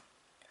need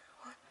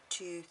 1,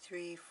 2,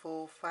 3,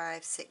 4,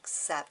 5, 6,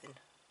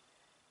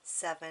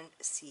 7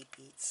 C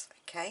beads.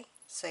 Okay,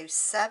 so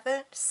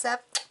 7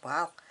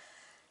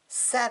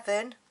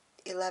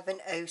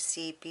 11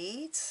 OC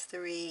beads,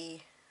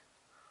 3,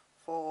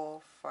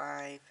 4,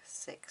 5,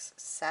 6,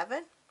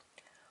 7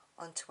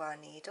 onto our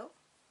needle.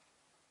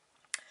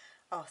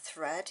 Our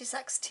thread is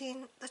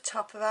exiting the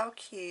top of our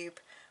cube.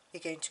 We're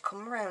going to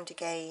come around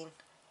again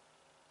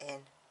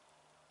in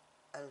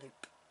a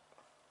loop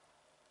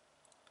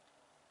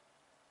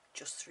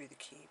just through the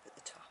cube at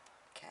the top.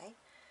 Okay,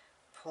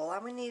 pull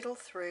our needle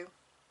through,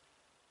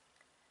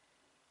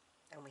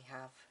 and we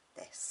have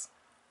this.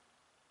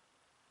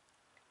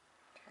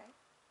 Okay,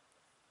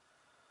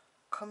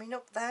 coming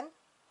up then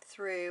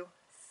through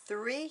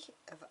 3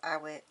 of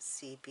our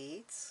C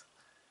beads,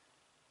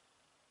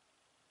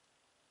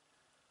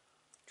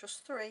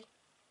 just 3,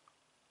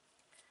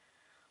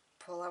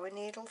 pull our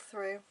needle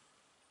through,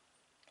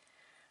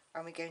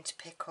 and we're going to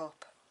pick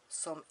up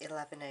some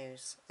 11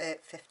 O's,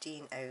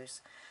 15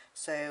 O's.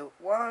 So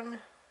 1,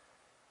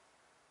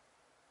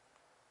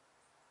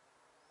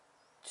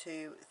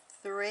 2,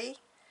 3,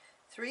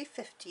 3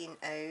 15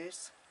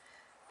 O's,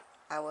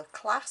 our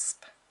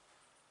clasp,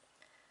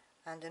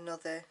 and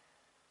another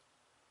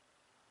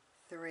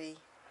 3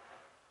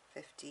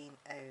 15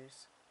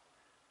 O's.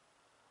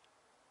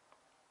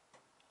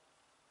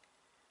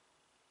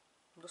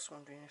 I'm just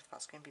wondering if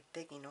that's going to be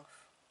big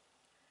enough.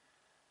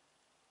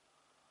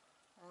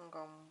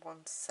 Hang on 1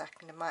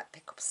 second, I might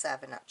pick up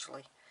 7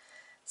 actually.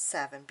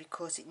 7,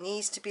 because it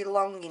needs to be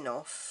long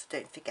enough,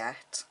 don't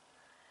forget,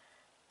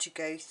 to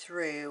go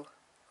through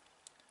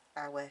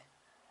our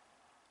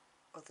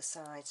other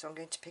side. So I'm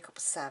going to pick up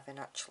a 7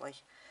 actually.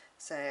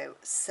 So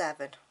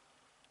 7.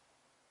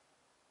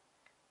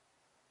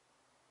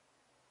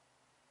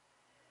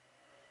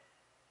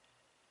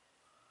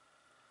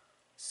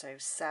 So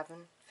 7,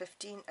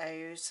 15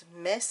 O's,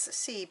 miss a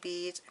C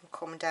bead and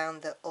come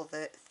down the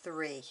other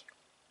 3.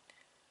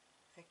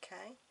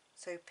 Okay,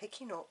 so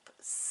picking up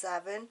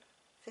 7,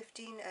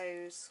 15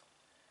 O's,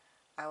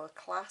 our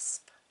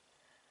clasp,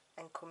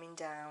 and coming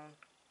down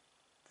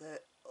the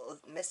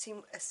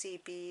missing a C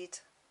bead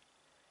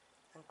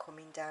and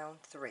coming down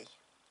 3.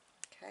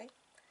 Okay,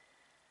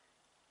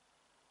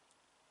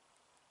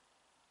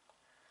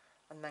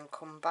 and then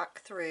come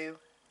back through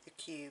the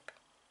cube.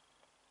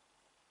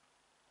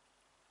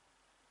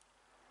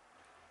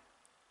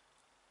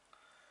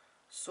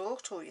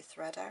 Sort all your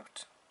thread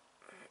out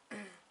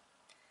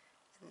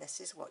and this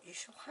is what you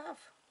shall have.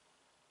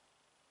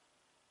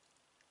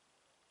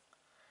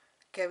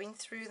 Going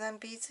through them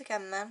beads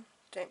again then,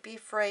 don't be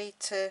afraid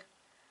to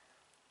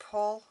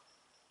pull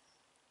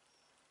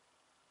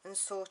and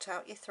sort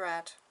out your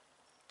thread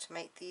to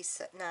make these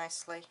sit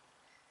nicely.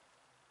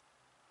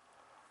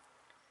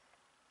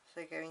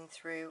 So going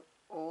through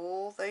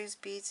all those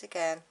beads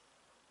again,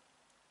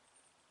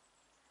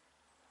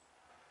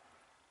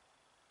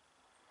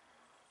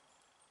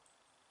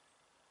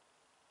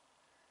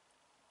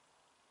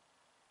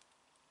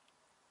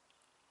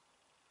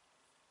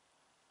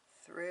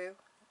 through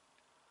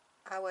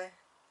our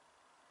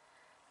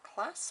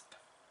clasp,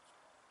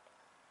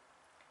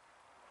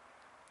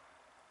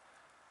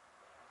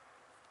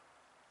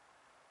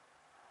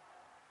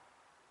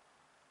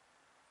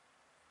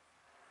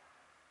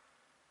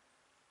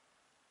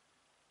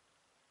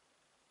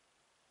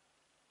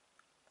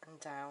 and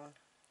down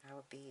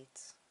our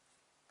beads.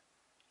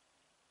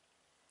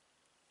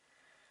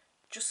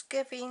 Just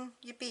giving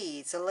your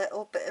beads a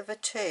little bit of a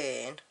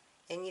turn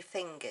in your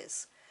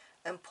fingers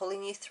and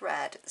pulling your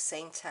thread at the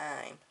same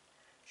time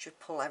should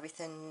pull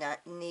everything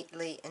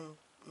neatly and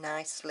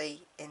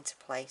nicely into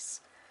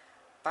place.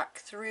 Back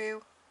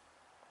through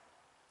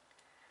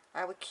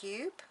our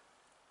cube,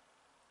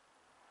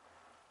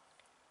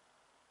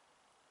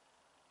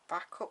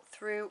 back up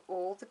through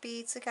all the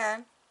beads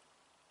again.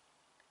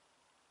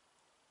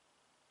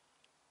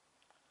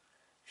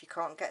 If you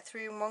can't get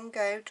through in one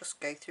go,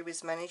 just go through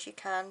as many as you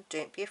can.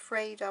 Don't be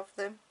afraid of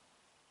them.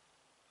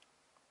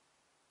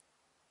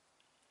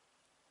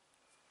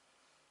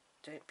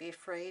 Don't be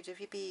afraid of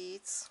your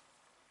beads.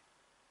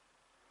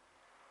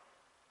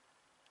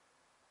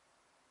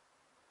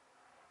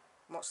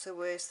 What's the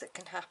worst that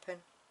can happen?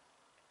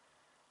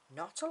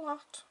 Not a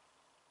lot.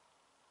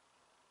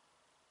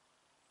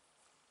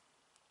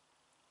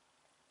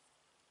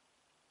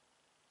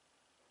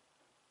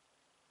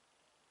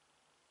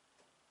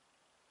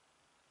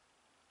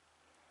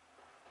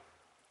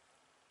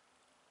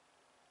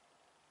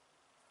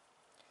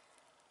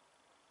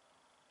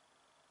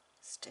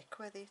 Stick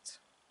with it.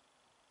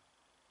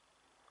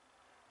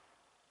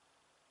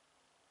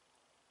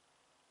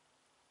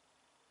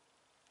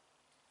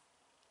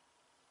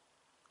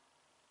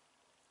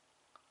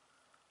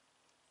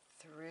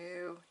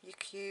 Through your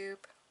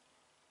cube.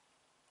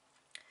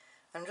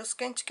 I'm just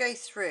going to go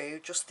through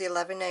just the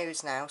 11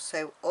 O's now,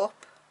 so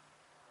up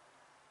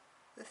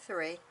the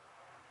 3,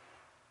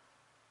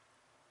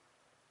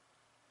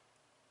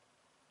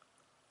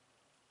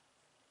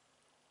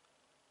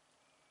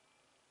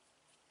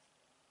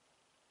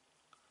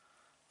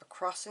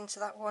 across into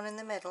that one in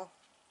the middle,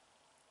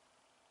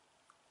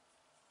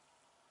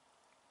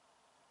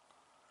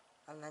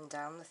 and then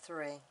down the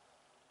 3,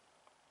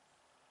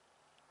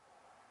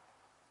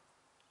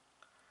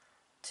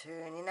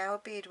 turning our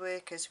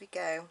beadwork as we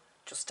go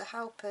just to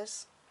help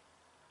us,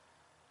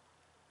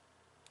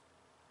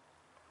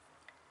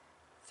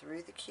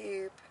 through the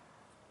cube,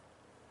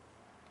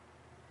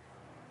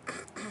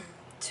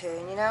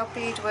 turning our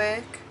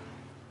beadwork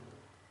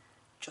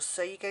just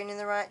so you're going in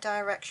the right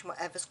direction,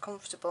 whatever's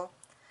comfortable,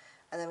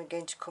 and then we're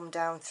going to come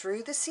down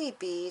through the seed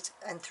bead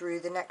and through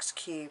the next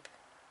cube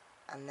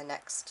and the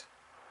next.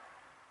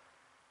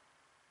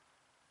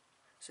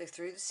 So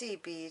through the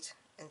seed bead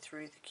and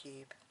through the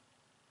cube.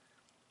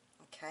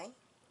 Okay,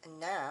 and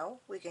now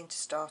we're going to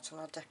start on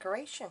our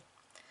decoration.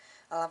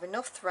 I'll have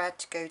enough thread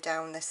to go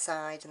down this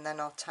side and then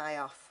I'll tie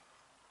off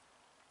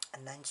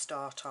and then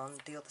start on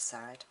the other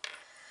side.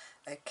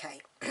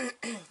 Okay,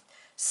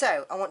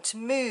 so I want to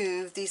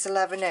move these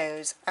 11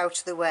 O's out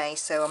of the way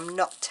so I'm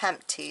not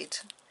tempted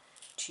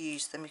to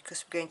use them,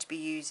 because we're going to be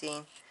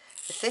using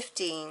the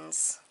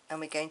 15s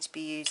and we're going to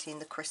be using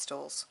the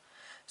crystals.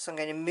 So I'm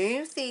going to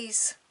move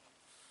these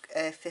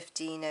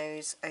 15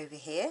 O's over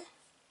here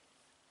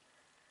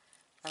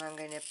and I'm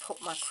going to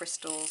put my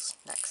crystals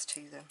next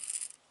to them.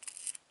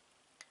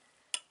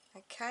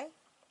 Okay,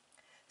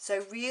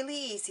 so really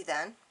easy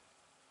then.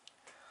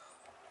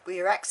 We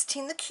are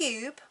exiting the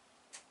cube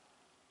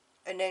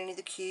and only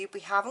the cube. We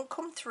haven't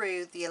come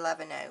through the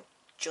 11 O,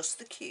 just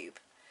the cube.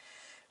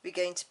 We're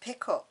going to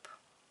pick up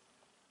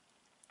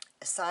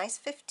a size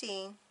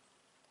 15,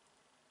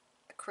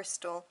 a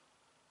crystal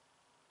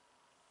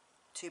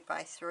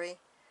 2x3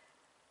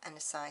 and a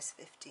size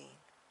 15.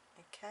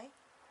 Okay,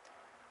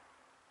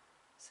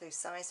 so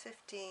size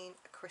 15,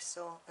 a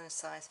crystal and a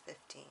size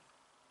 15.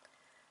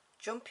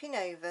 Jumping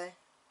over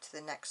to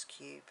the next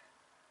cube,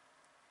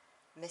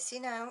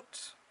 missing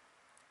out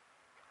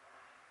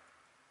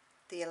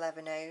the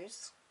 11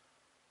 O's,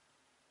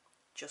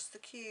 just the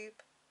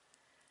cube,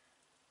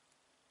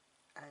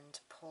 and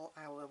pull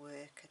our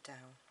worker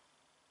down,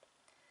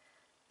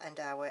 and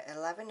our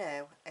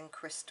 11O and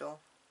crystal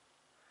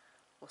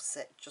will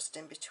sit just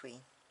in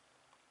between,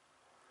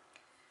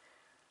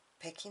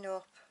 picking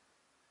up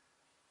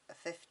a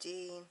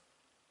 15,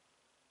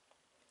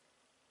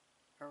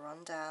 a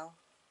rondel,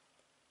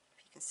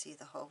 if you can see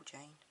the whole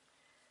chain,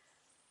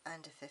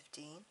 and a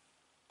 15.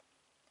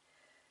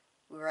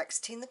 We're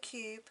exiting the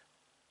cube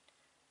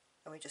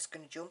and we're just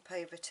going to jump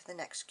over to the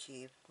next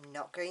cube,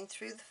 not going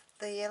through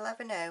the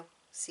 11O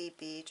seed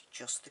bead,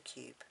 just the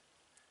cube.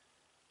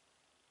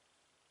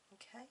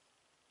 Okay,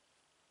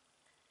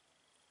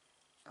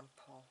 and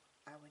pull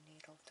our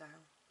needle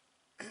down.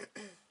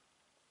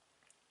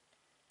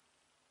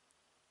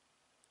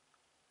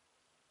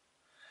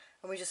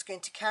 And we're just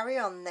going to carry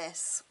on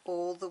this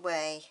all the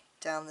way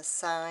down the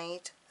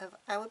side of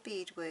our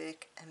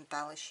beadwork,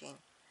 embellishing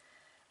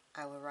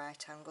our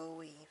right angle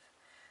weave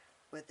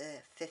with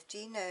a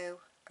 15O,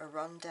 a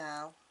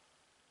rondel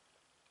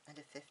and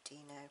a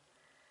 15O,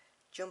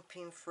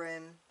 jumping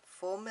from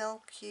 4mm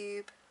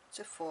cube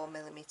to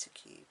 4mm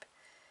cube,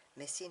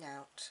 missing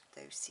out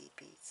those seed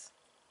beads.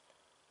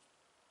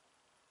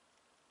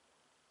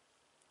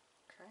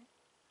 Okay,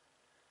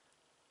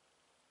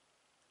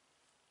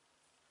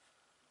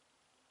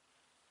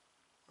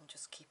 and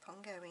just keep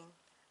on going,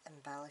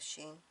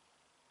 embellishing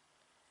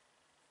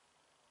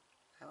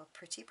our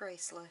pretty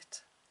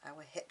bracelet,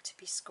 our hip to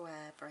be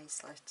square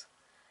bracelet,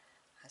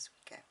 as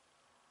we go.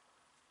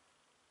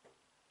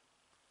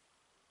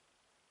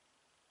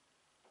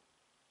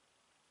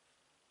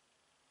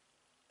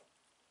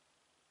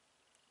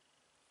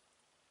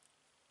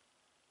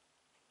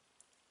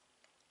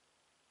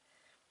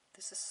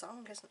 There's a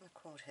song, isn't there,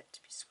 called Hip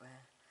to be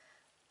Square?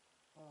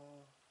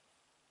 Or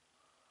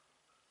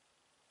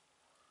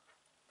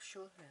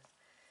sure there is.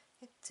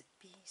 Hip to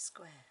be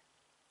square.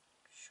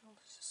 Sure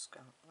there's a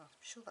song. Well, I'm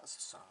sure that's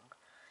a song.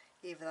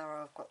 Either that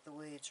or I've got the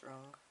words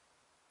wrong.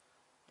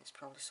 It's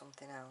probably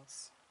something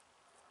else.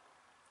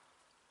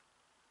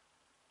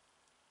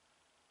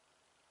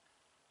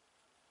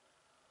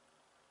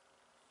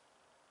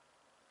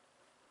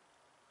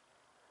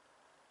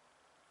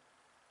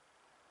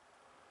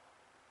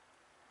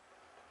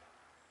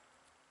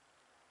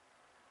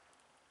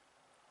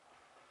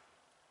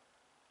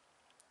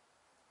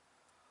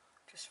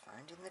 Just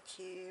finding the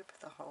cube,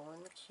 the hole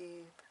in the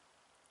cube,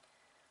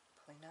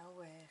 pulling our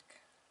work,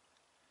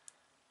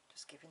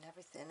 just giving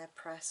everything a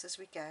press as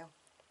we go,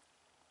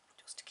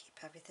 just to keep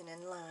everything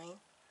in line.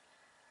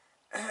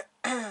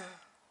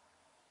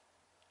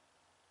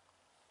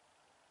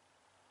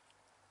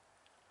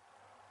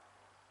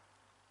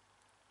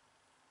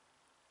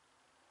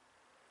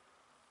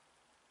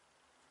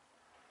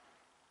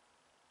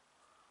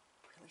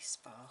 Really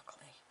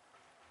sparkly.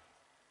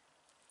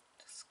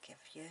 Just give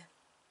your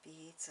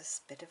beads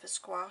a bit of a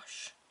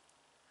squash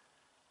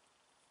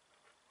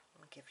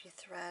and give your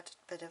thread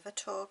a bit of a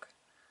tug.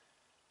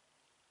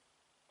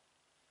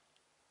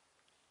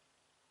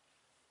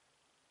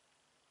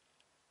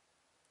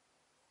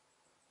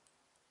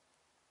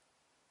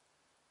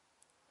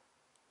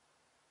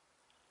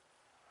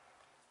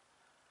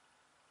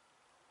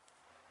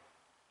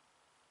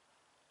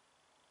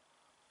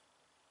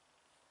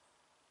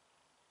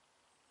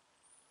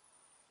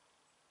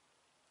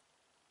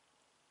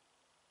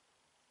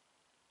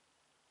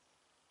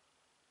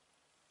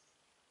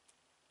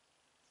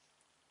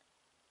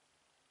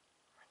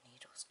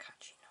 Needle's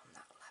catching on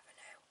that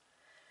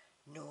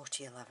 11O.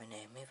 Naughty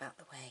 11O, move out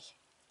the way.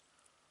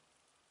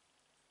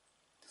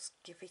 Just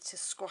give it a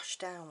squash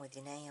down with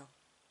your nail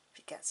if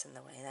it gets in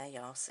the way. There you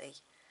are, see.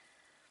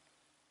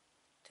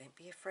 Don't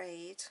be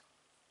afraid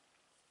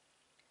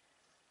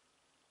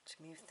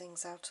to move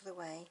things out of the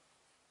way.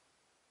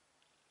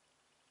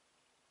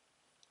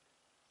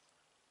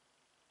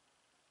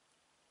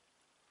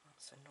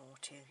 That's a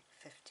naughty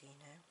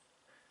 15O.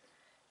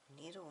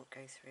 The needle won't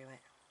go through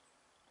it.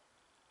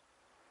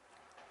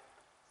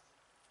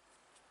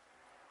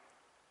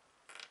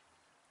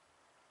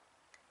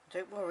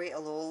 Don't worry,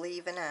 it'll all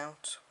even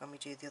out when we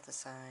do the other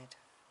side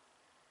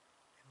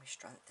and we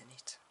strengthen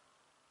it.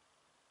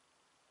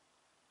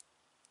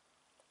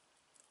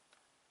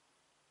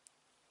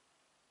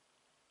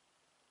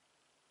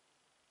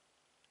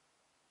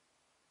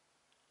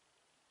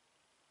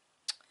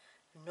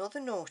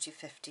 Another naughty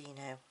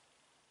 15O.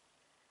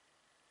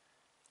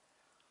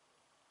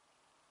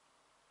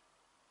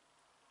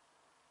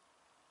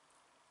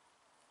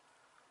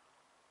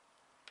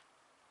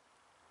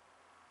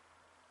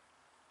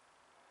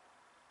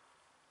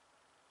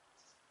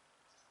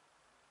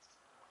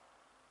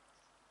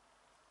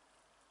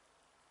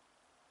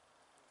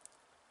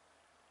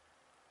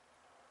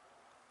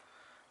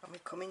 And we're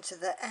coming to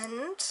the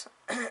end.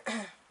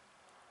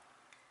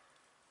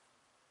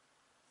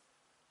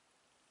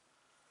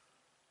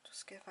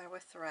 Just give our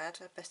thread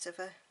a bit of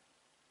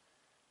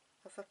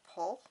a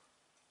pull.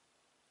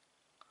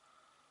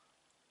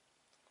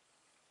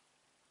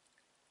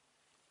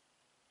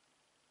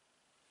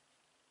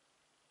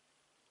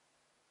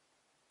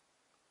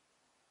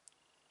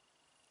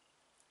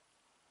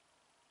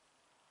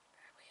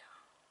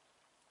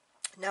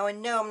 Now I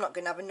know I'm not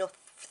going to have enough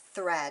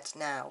thread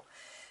now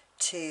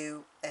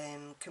to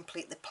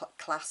complete the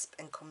clasp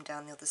and come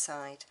down the other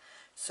side.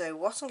 So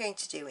what I'm going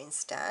to do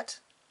instead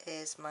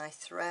is, my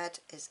thread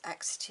is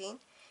exiting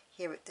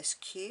here at this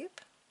cube.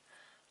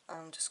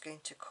 I'm just going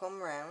to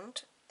come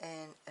round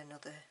in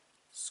another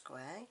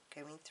square,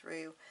 going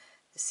through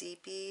the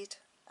seed bead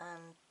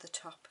and the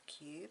top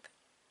cube,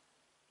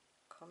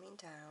 coming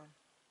down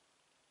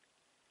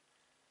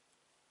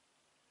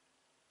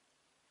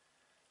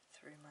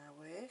through my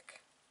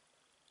work,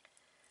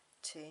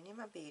 turning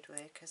my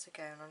beadwork as I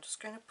go, and I'm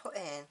just going to put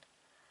in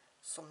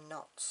some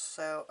knots.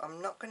 So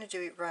I'm not going to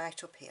do it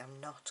right up here. I'm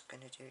not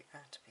going to do it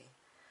right up here.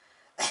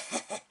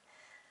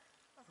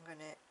 I'm going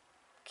to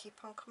keep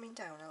on coming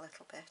down a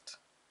little bit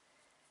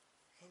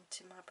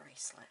into my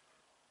bracelet,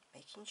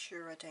 making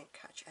sure I don't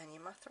catch any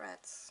of my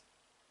threads.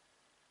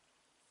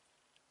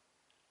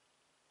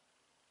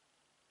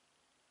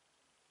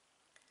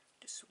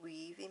 Just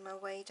weaving my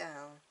way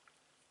down.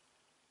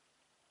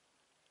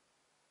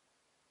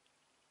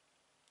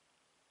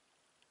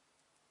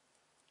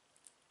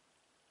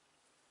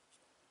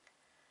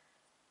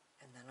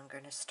 And then I'm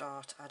going to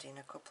start adding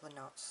a couple of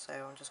knots.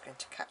 So I'm just going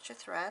to catch a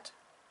thread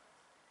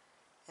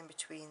in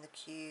between the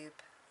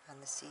cube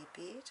and the seed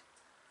bead,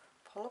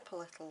 pull up a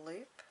little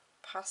loop,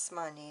 pass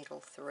my needle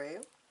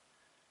through,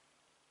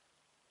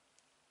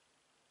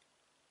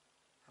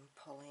 and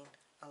pulling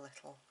a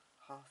little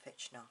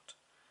half-inch knot,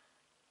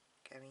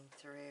 going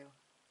through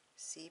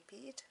seed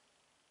bead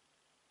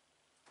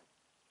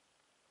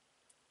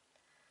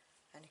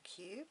and a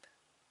cube,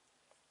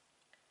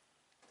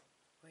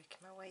 working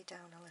my way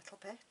down a little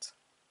bit,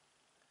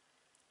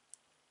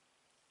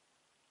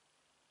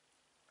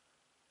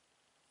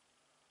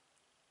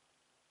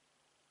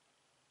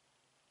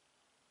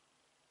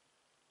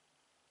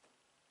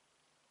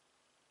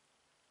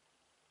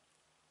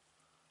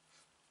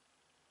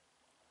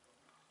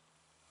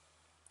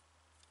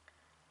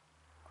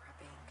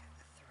 grabbing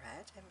a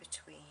thread in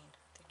between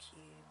the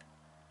cube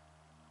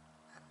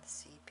and the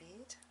seed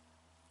bead,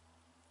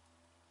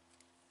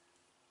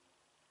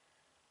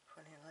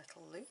 pulling a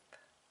little loop,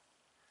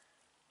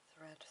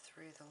 thread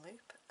through the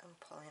loop and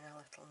pulling a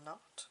little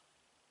knot.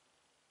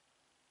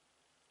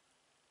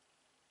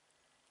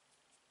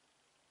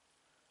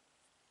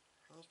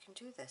 And you can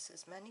do this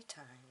as many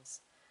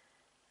times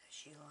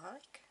as you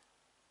like.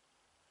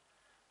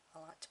 I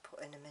like to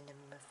put in a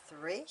minimum of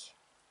 3.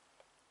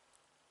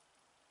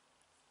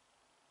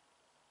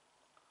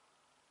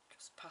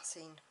 Just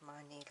passing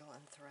my needle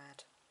and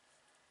thread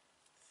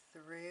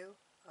through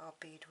our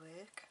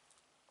beadwork,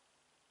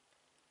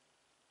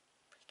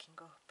 picking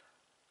up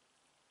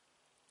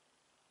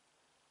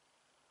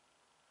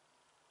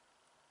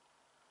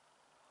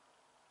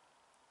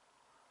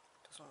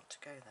doesn't want to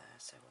go there,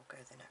 so we'll go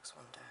the next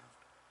one down.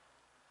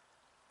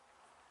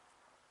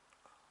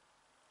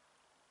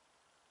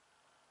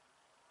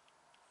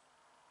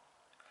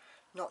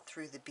 Not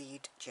through the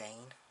bead,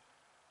 Jane.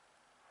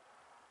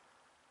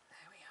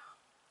 There we are.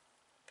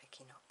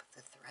 Picking up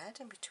the thread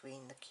in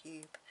between the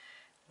cube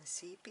and the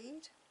seed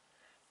bead,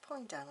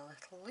 pulling down a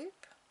little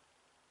loop,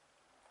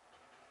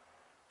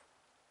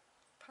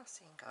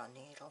 passing our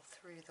needle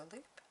through the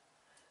loop,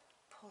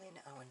 pulling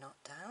our knot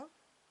down,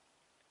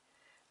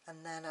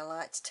 and then I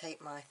like to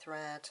take my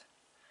thread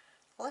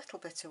a little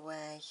bit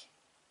away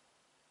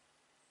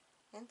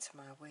into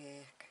my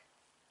work,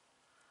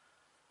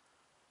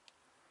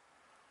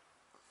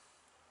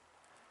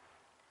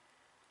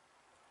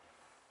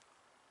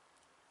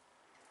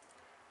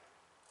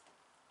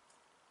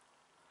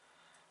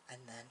 and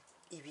then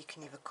you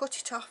can either cut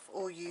it off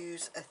or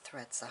use a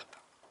thread zap.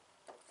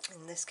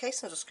 In this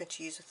case I'm just going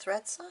to use a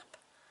thread zap,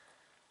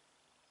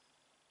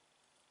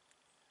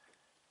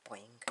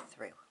 boing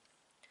through.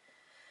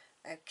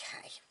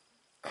 Okay,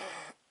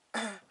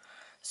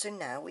 so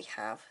now we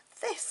have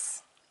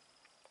this.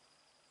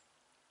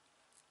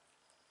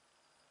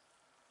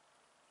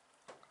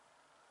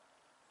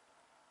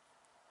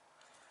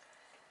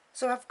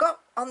 So I've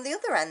got, on the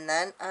other end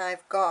then,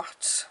 I've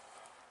got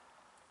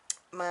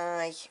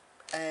my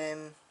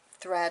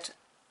thread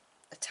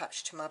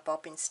attached to my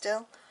bobbin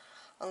still.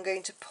 I'm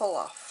going to pull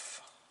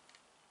off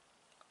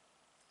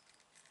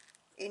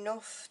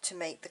enough to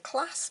make the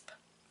clasp,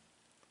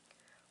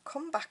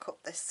 come back up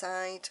this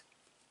side,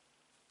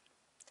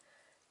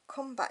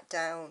 come back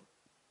down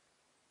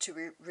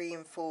to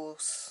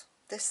reinforce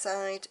this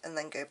side, and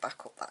then go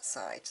back up that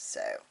side.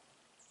 So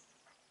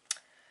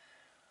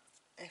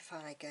if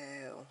I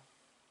go,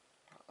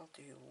 I'll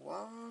do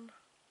one,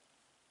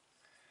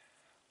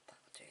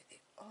 that'll do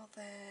the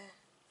other,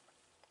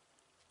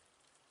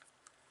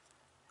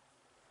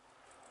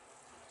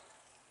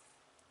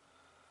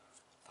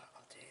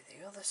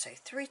 bother, so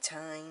 3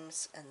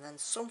 times, and then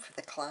some for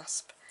the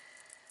clasp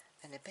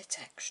and a bit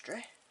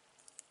extra,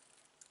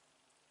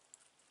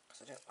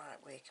 because I don't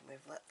like working with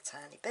little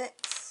tiny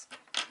bits.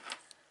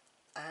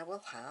 I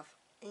will have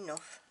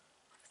enough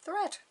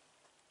thread.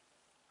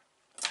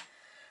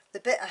 The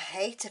bit I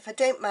hate, if I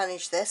don't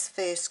manage this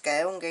first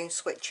go, I'm going to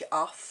switch it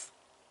off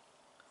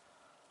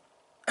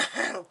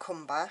and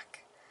come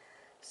back.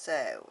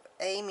 So,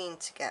 aiming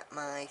to get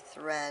my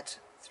thread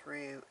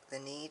through the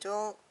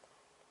needle.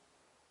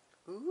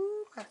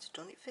 Ooh, I might have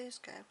done it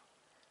first go.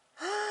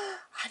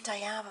 And I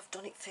have, I've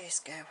done it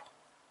first go.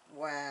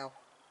 Wow.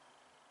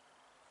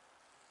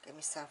 Give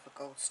myself a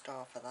gold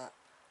star for that.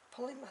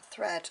 Pulling my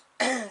thread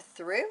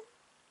through.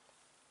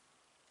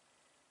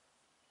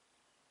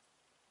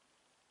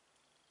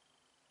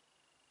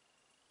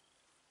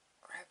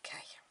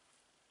 Okay.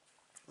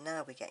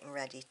 Now we're getting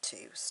ready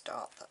to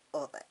start the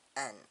other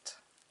end.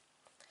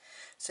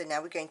 So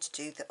now we're going to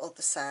do the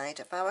other side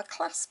of our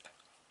clasp.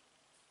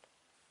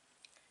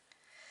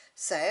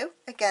 So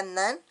again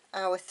then,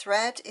 our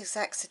thread is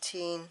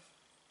exiting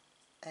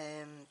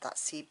that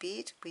C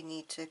bead. We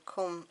need to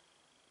come,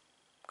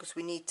 because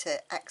we need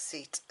to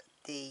exit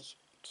the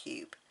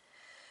cube.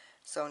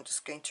 So I'm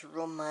just going to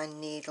run my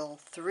needle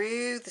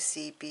through the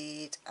C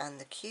bead and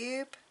the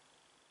cube.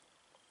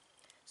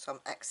 So I'm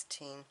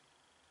exiting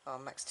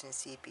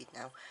C bead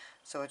now.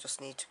 So I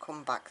just need to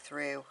come back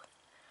through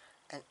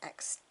and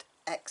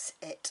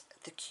exit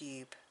the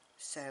cube.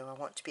 So I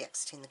want to be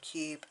exiting the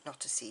cube,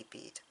 not a C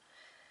bead.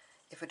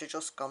 If I'd have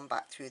just gone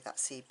back through that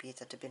C bead,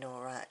 I'd have been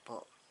alright,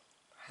 but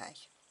hey,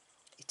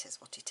 it is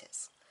what it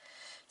is.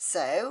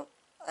 So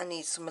I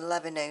need some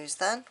 11/0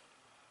 then,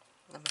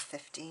 number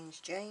 15's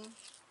Jane.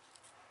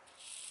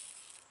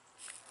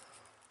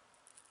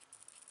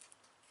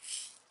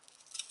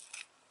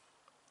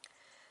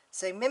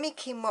 So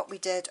mimicking what we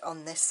did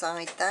on this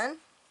side then,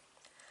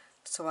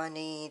 so I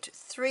need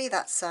 3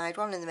 that side,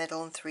 1 in the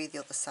middle and 3 the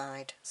other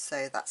side.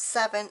 So that's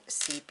 7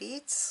 C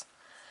beads.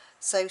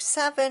 So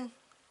 7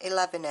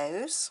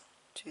 11/0,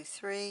 2,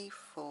 3,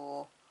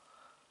 4,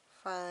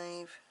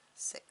 5,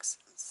 6,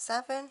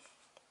 7.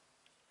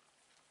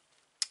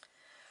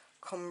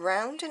 Come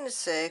round in a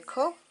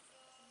circle.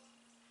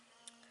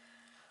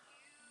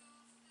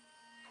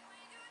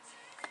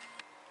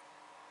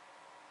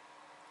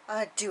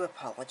 I do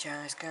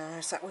apologise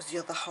guys, that was the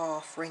other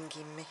half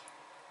ringing me.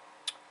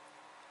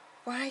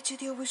 Why do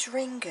they always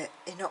ring at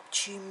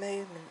inopportune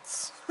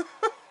moments?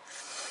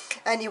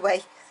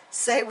 Anyway,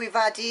 so we've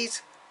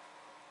added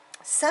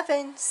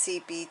 7 C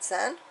beads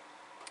then,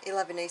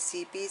 11/0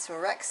 C beads, and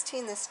we're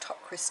exiting this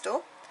top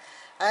crystal.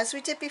 As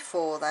we did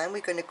before then,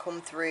 we're going to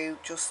come through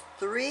just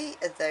 3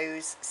 of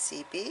those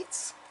C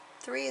beads,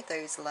 3 of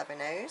those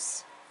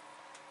 11/0s,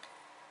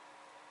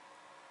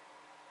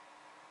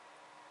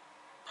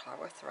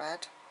 power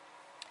thread,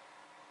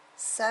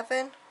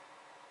 7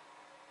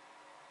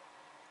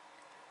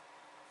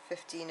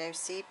 15/0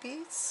 C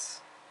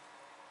beads,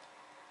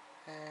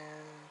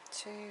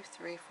 2,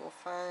 3, 4,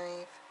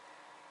 5,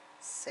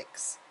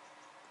 6,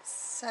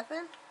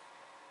 7,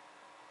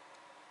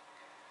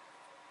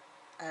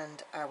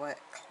 and our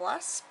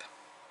clasp.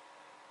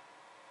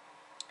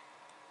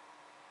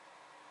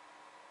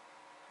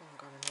 Hang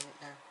on a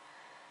minute now,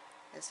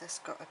 has this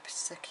got a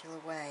particular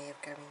way of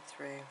going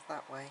through?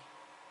 That way,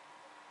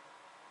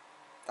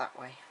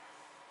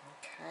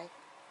 okay.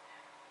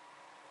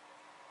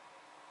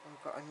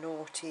 We've got a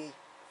naughty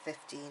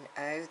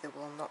 15/0 that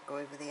will not go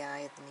over the eye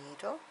of the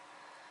needle,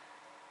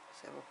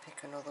 so we'll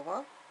pick another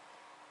one.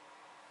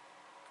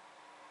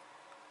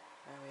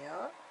 There we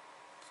are.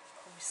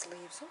 Pull my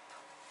sleeves up,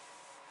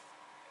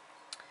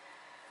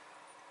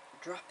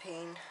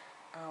 dropping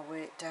our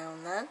work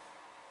down then,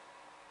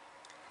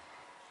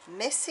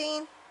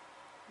 missing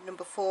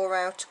number 4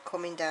 out,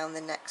 coming down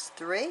the next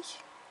 3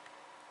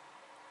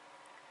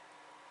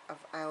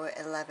 of our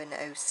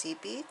 11/0 C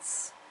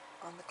beads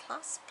on the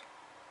clasp,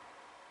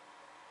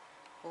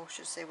 or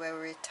should I say where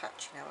we're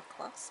attaching our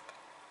clasp.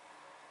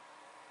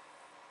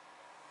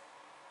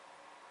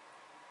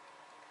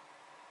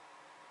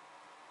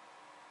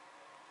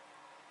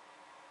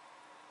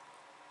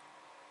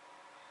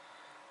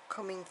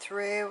 Coming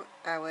through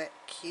our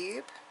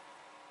cube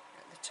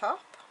at the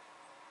top,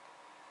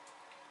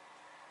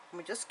 and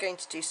we're just going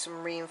to do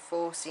some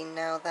reinforcing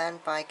now then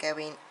by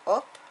going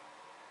up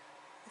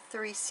the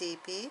 3 C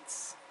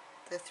beads,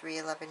 the 3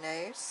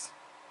 11/0s,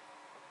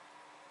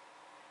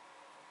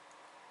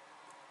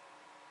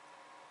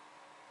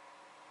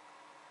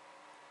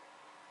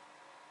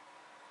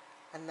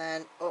 and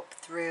then up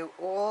through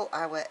all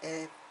our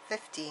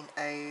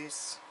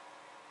 15/0s,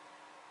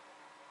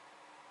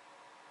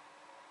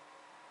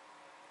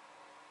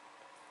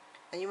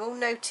 and you will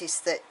notice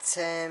that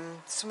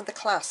some of the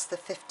clasps, the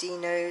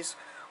 15/0s,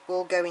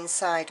 will go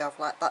inside of,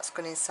 like that's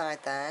gone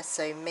inside there,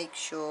 so make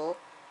sure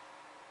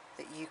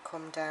that you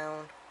come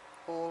down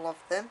all of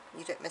them,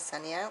 you don't miss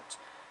any out.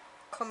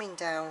 Coming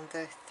down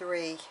the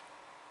 3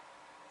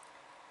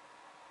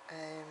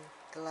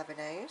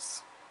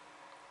 11/0s,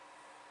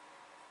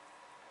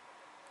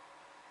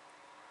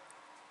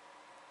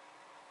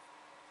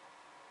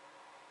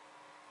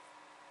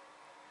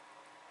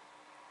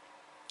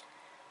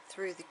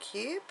 through the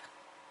cube,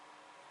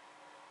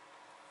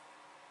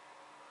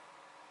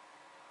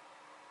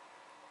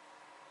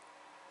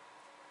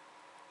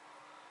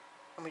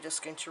 and we're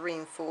just going to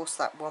reinforce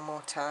that one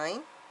more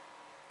time.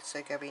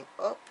 So going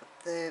up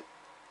the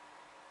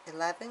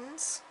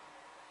 11s,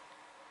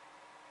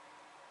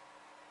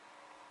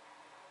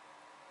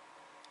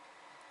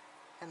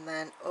 and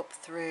then up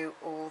through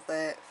all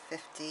the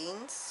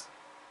 15s.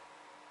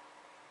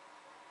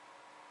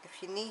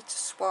 If you need to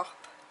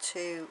swap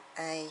to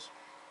a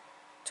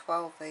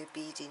 12-0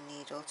 beading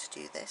needle to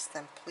do this,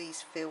 then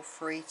please feel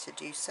free to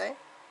do so,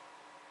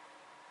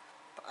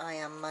 but I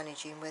am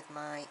managing with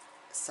my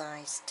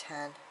size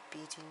 10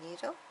 beading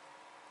needle,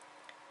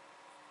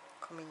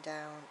 coming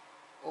down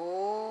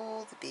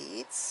all the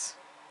beads,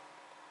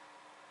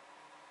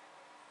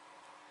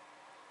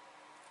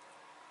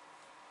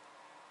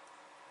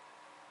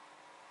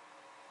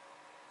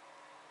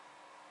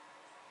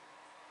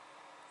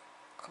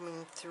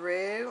 coming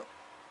through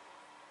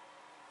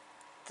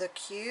the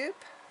cube,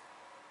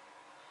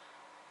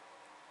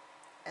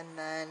 and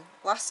then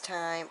last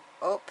time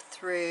up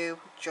through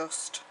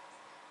just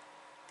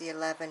the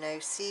 11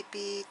 OC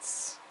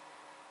beads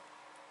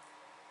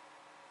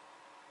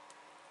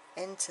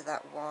into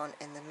that one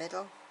in the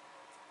middle,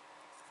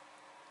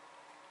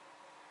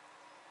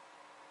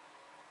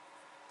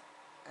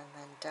 and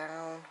then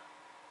down,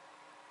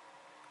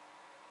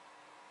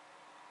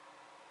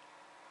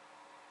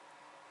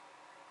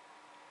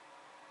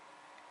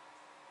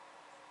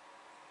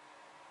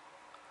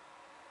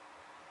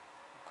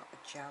 I've got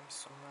a jam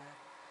somewhere,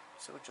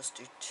 so we'll just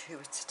do 2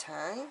 at a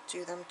time.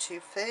 Do them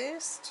 2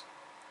 first,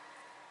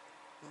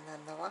 and then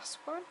the last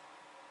one.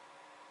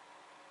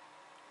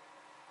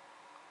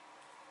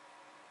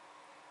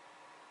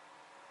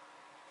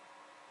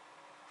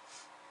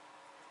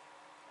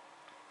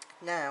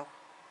 Now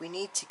we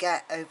need to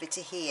get over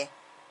to here.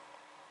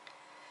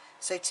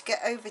 So to get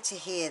over to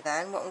here,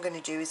 then what I'm going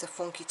to do is a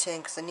funky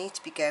turn, because I need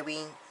to be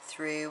going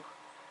through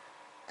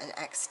and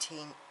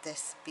exiting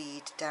this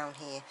bead down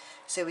here.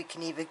 So we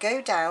can either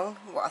go down,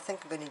 what I think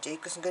I'm going to do,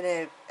 because I'm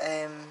going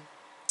to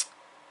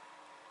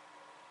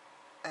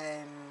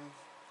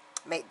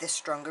make this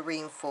stronger,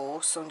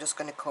 reinforce, so I'm just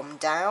going to come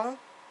down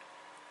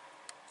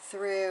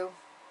through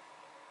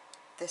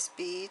this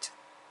bead,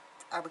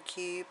 our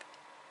cube,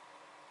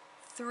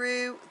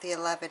 through the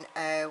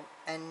 11-0,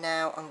 and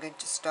now I'm going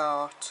to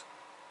start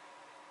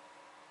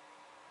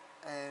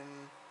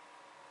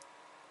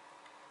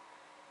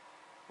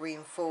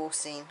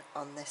reinforcing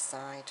on this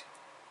side.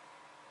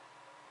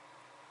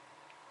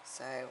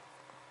 So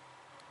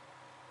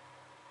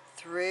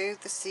through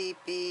the C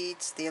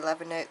beads, the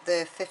 11-0,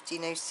 the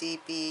 15-0 C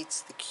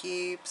beads, the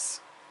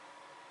cubes,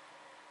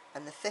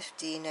 and the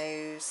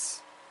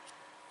 15-0s,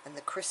 and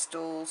the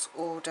crystals,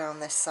 all down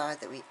this side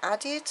that we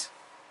added.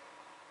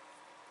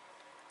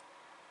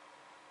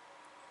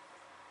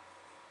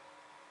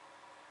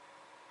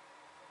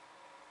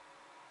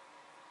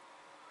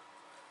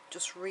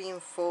 Just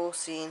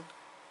reinforcing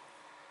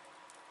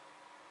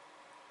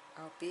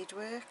our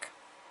beadwork,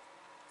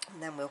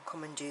 and then we'll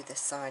come and do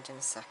this side in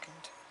a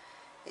second.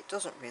 It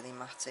doesn't really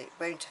matter, it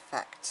won't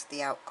affect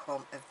the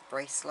outcome of the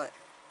bracelet.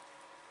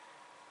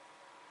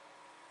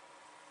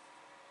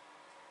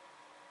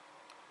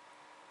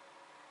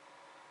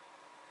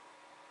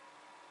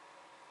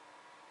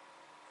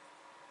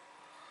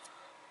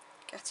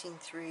 Getting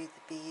through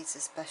the beads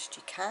as best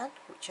you can,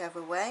 whichever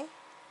way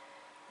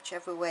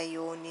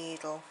your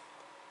needle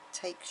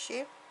takes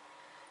you.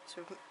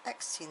 So I'm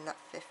exiting that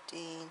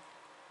 15.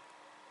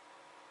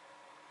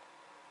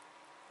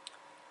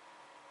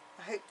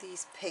 I hope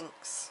these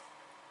pinks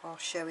are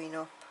showing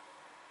up,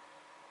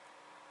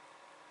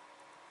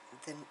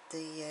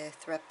 the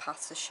thread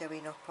paths are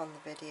showing up on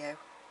the video.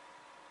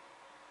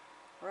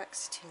 We're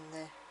exiting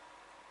the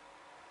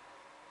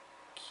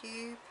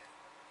cube,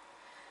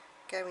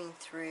 going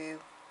through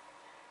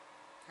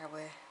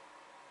our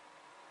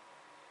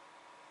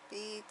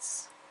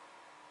beads,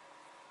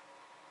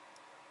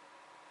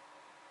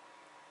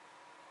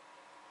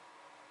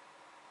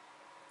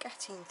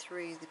 getting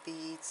through the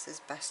beads as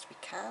best we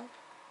can,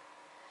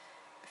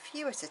 a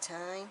few at a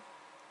time,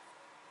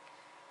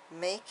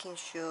 making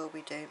sure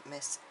we don't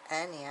miss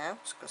any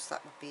out, because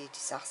that would be a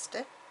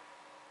disaster.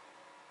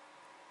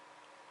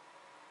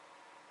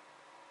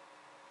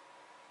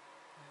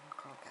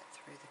 I can't get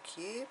through the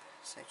cube,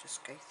 so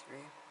just go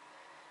through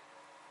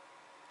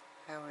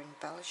our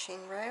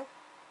embellishing row,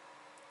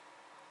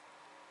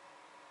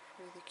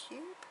 through the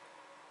cube,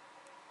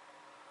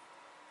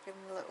 give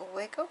them a little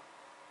wiggle,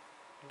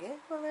 give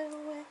them a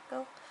little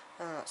wiggle,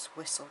 and that's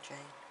Whistle Jane.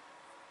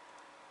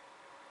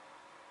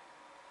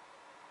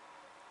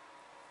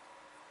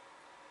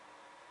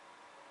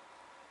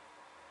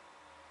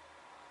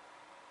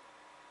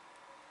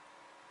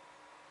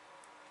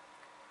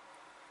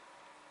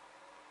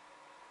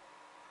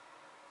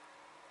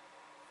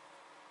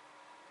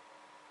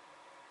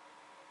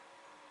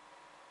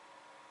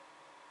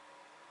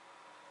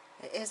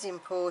 It is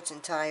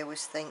important, I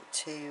always think,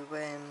 to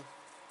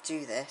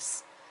do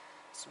this.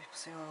 So people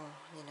say, oh,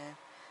 you know,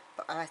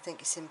 but I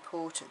think it's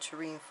important to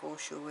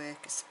reinforce your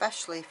work,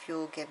 especially if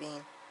you're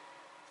giving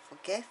for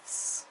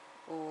gifts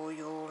or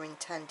you're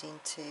intending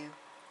to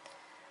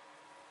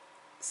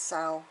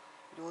sell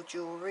your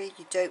jewellery.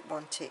 You don't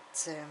want it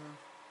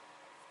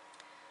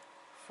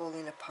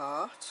falling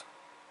apart.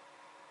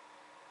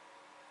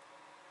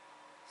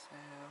 So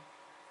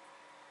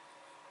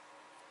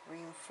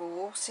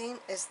reinforcing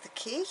is the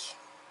key,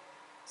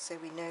 so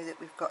we know that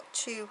we've got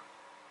 2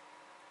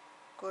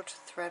 good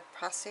thread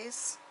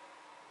passes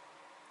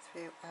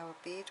through our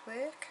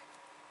beadwork.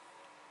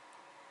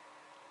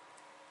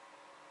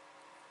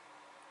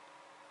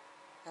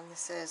 And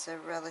this is a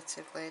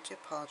relatively, I do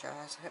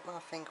apologise, I hope my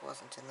finger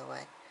wasn't in the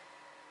way.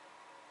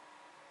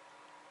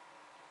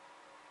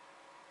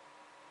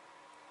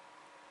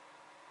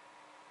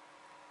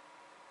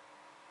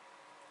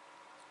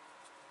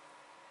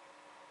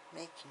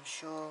 Making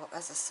sure,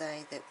 as I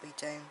say, that we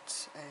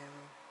don't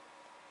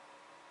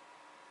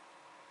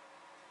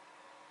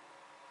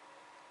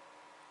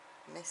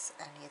miss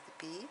any of the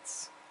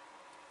beads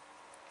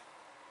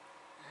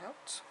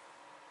out.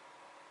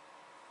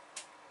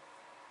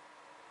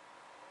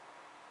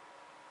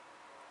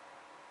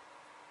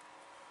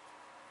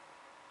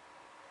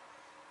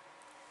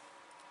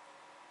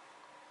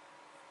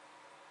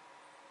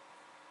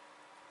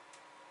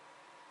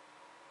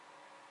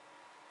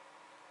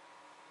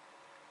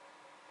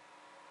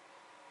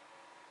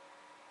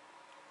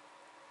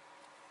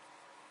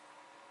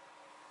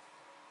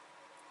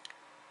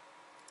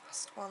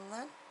 Last one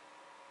then.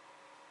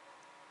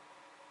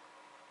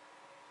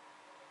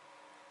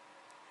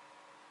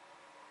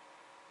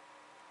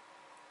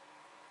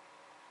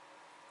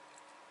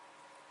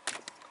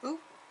 Ooh,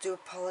 do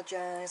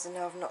apologise, I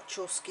know I've knocked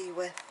your ski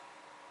with.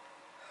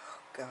 Oh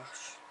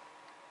gosh.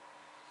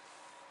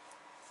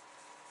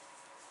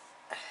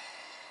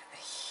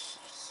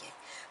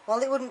 Well,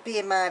 it wouldn't be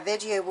in my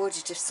video, would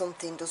it, if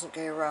something doesn't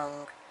go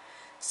wrong.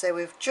 So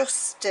we've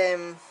just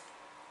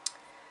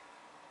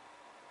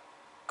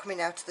coming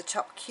out of the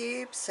top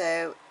cube,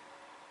 so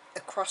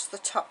across the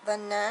top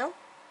then now.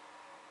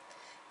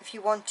 If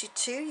you wanted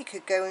to, you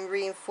could go and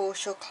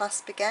reinforce your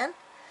clasp again,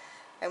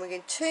 and we're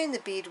going to turn the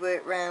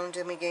beadwork round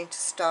and we're going to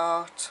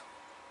start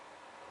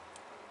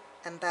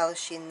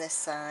embellishing this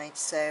side.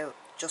 So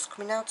just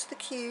coming out of the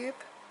cube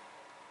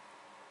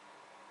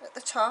at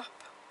the top,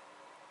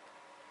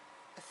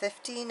 a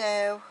 15-0,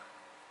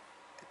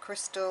 a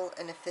crystal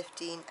and a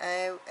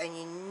 15-0, and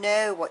you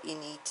know what you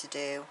need to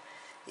do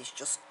is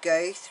just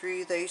go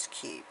through those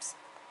cubes,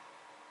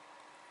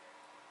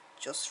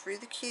 just through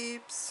the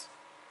cubes,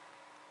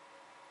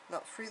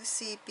 not through the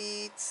seed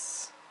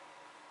beads.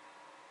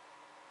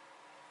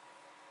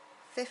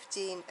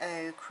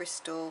 15-0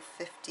 crystal,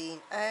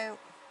 15-0,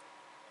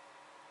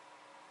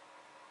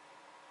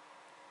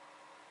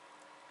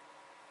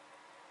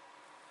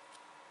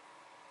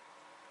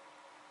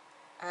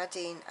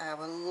 adding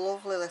our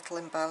lovely little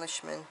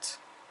embellishment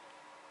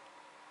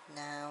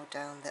now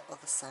down the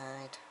other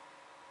side.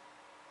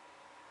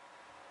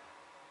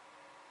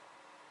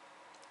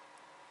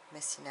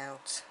 Missing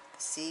out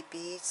the seed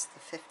beads,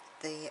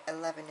 the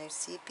 11-0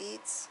 seed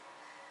beads,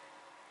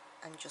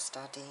 and just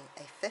adding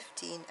a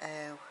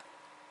 15-0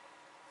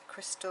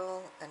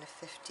 crystal and a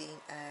 15-0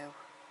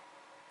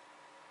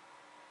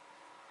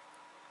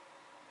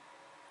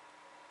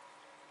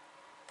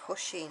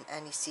 pushing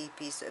any seed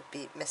beads that would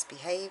be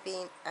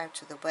misbehaving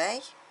out of the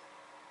way.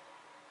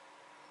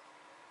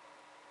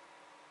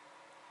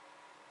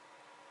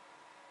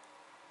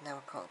 Now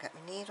I can't get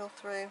my needle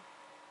through.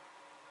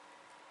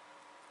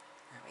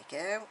 There we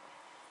go.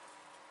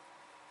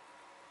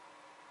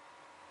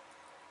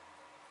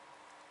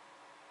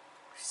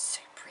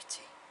 So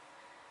pretty.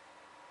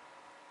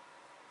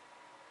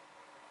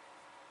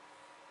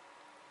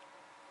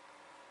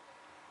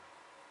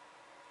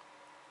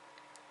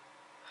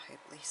 I hope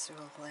Lisa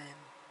will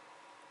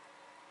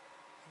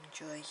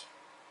enjoy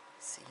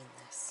seeing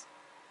this.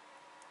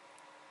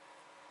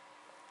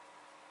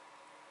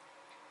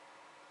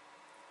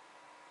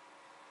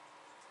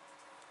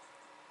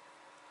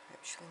 I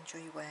hope she'll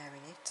enjoy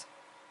wearing it.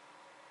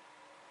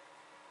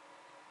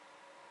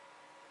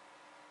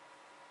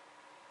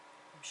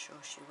 I'm sure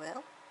she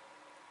will.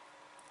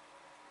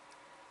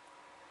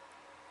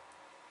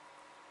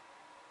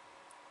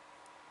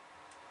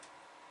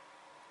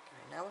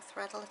 Now we'll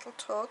thread a little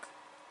tug,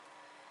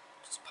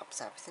 just pops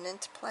everything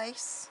into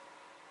place.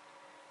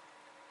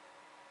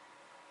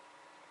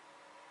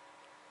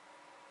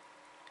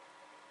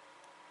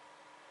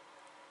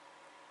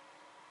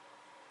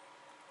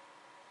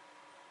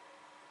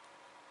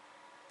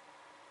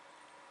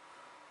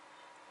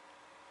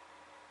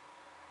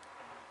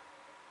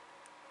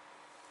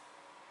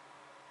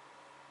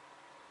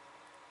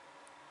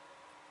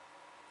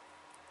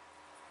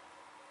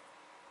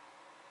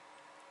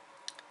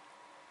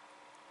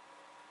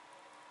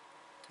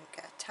 Don't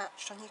get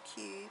attached on your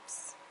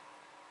cubes.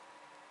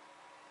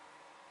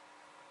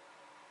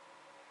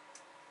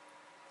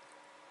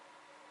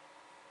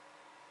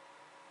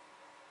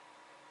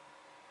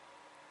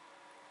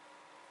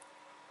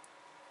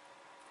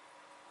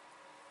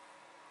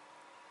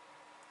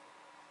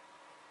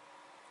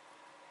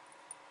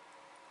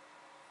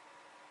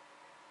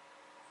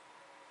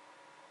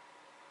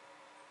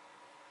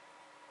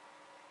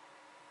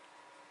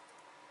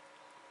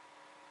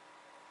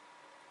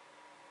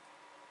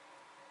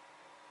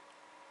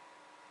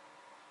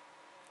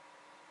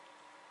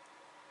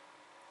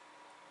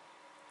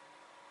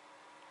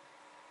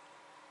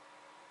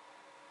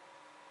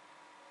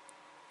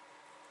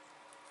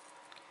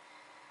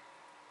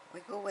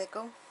 Wiggle,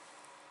 wiggle.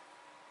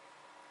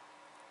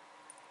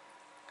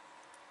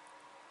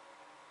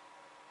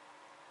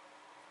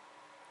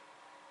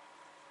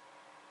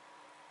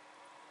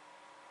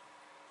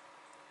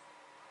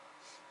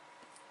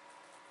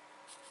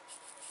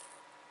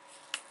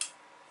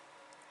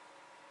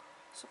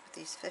 What's up with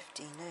these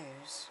 15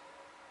 O's?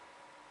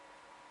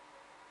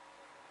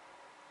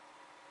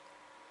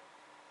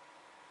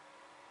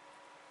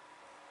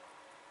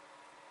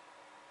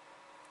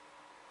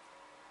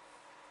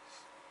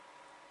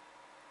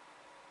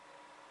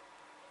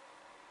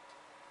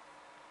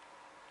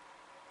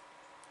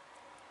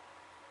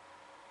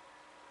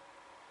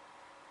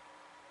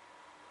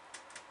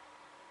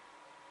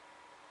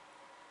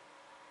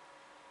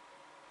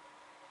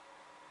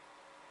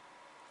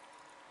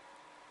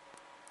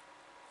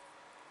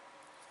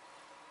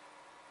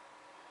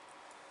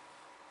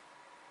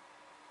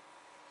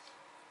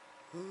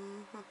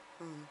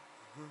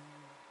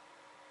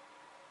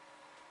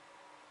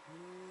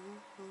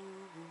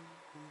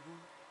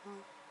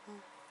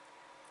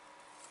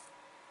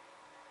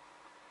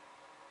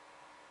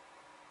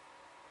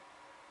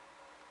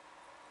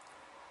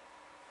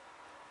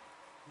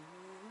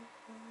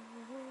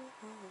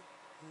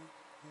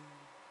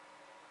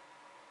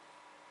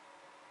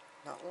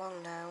 Not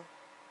long now,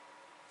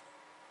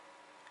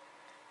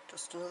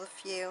 just another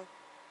few.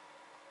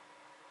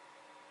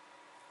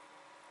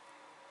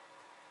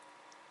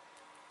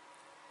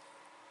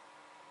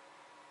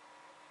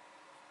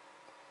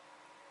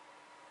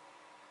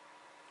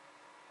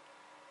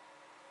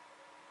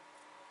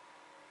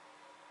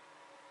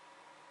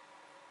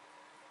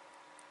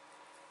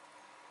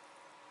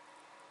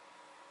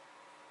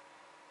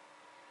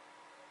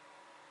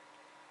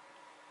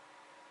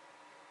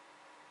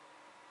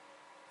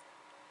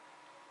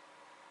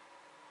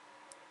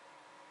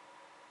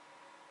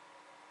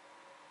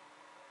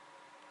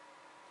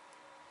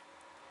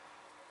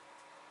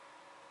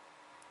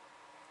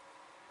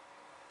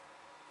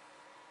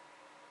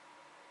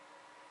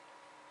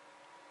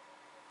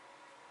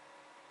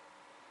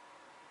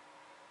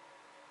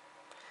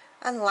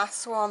 And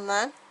last one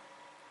then.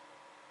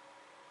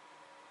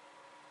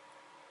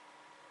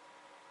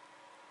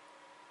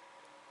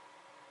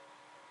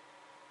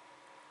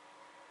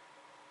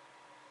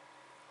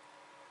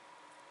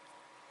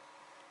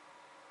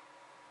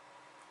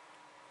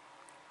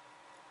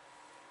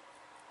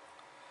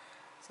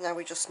 So now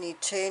we just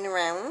need to turn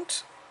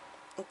around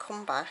and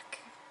come back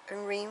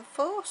and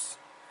reinforce.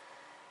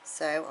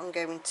 So I'm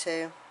going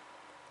to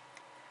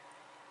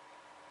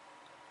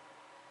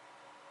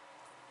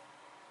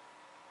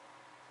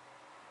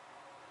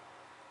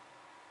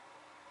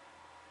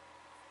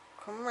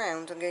come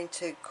round, I'm going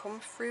to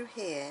come through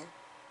here,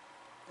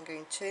 I'm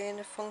going to turn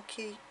a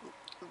funky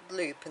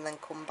loop and then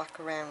come back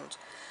around.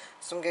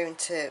 So I'm going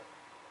to,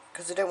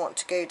 because I don't want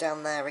to go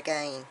down there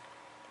again,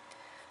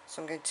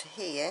 so I'm going to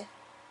here,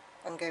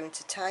 I'm going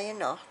to tie a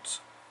knot,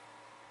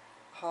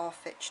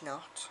 half inch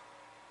knot,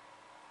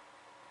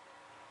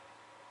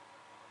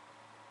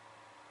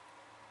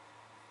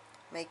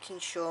 making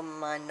sure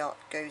my knot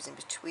goes in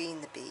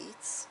between the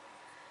beads,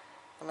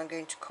 and I'm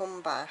going to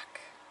come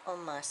back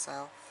on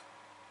myself,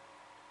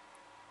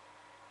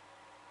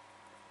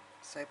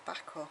 so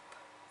back up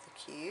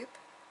the cube,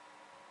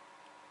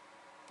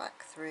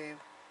 back through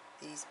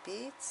these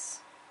beads,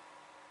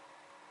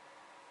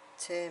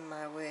 turn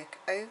my work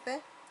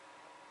over,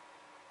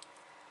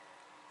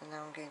 and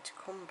now I'm going to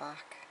come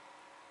back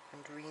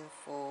and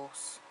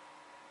reinforce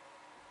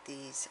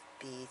these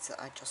beads that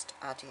I just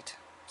added.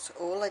 So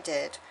all I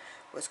did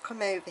was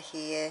come over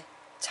here,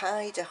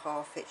 tied a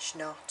half inch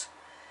knot,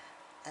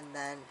 and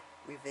then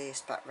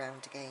reversed back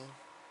round again.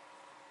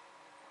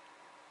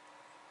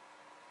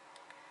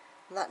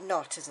 And that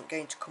knot isn't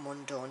going to come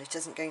undone, it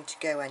isn't going to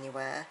go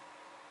anywhere.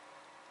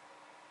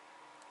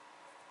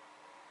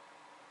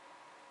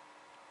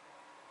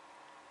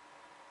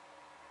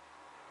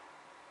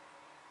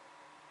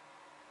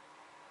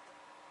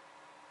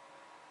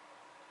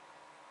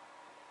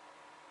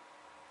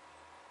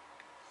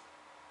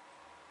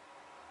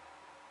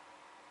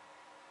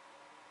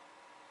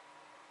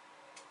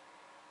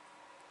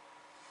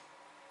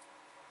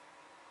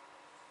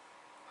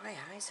 My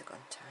eyes are gone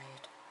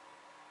tired.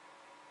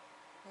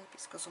 Maybe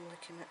it's because I'm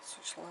looking at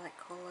such light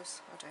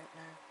colours, I don't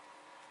know.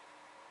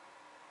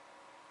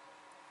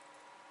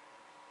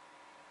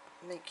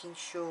 Making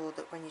sure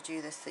that when you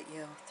do this that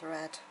your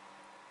thread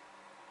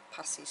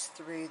passes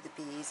through the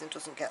beads and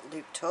doesn't get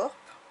looped up.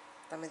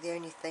 Them are the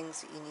only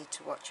things that you need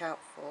to watch out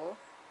for.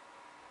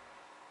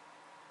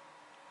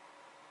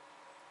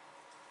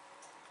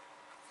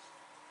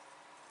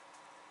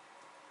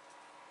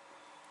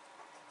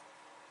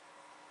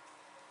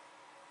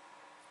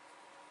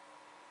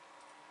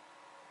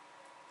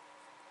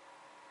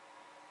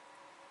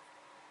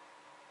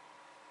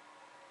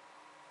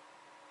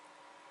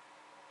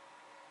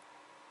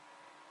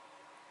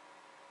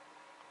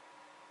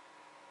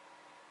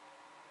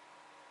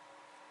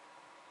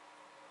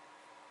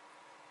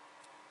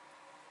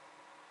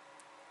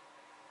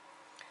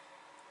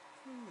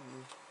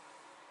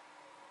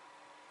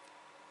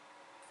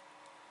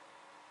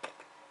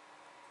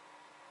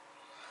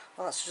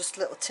 Well, that's just a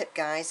little tip,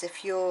 guys.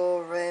 If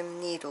your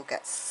needle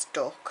gets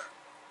stuck,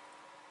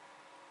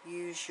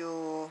 use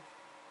your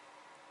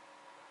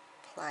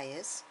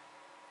pliers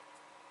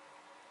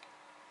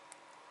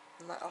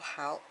and that'll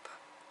help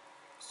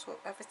sort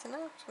everything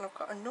out. And I've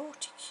got a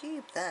naughty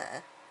cube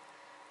there.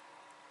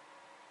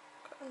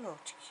 Got a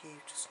naughty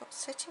cube, just not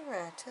sitting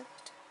right, is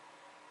it?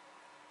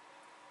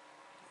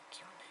 Make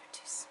your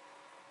notice.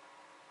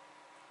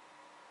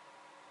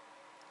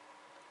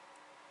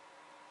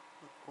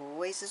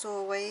 Always as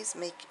always,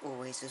 make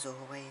always as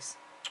always.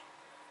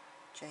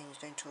 Change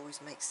don't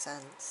always make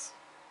sense.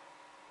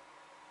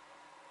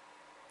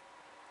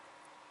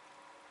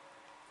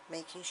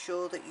 Making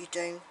sure that you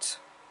don't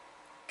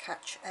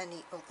catch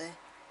any other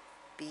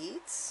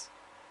beads.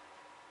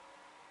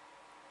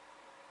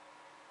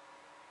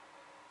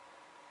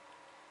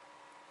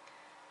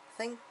 I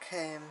think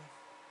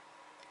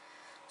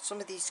some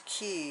of these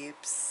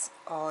cubes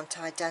aren't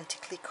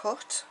identically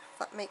cut, if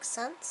that makes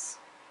sense.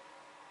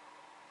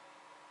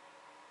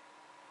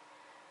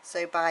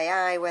 So by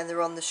eye, when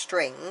they're on the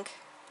string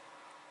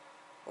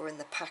or in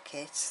the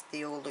packet,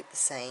 they all look the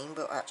same,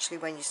 but actually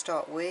when you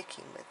start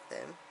working with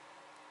them,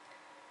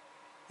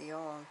 they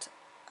aren't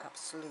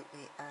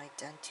absolutely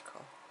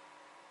identical.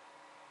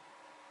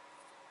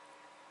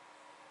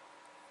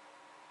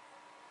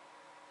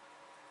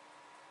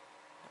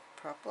 No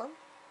problem,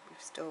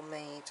 we've still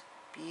made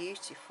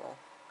beautiful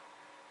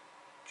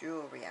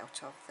jewellery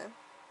out of them.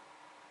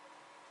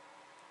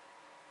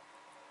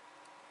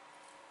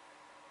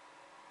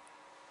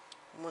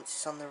 And once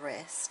it's on the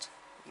wrist,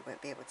 you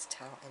won't be able to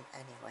tell in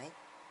any way.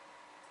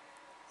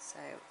 So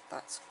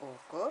that's all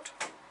good.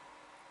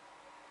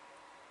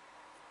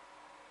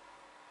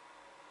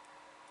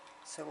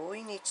 So all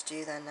you need to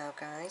do then now,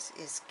 guys,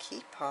 is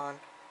keep on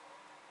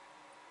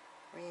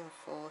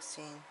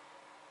reinforcing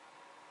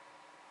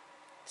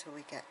till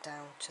we get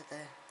down to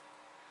the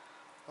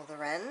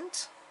other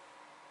end.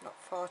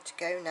 Not far to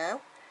go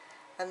now.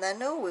 And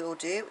then all we'll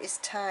do is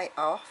tie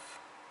off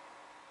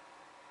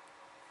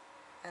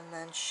and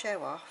then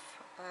show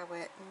off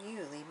our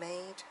newly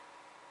made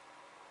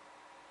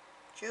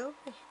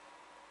jewellery.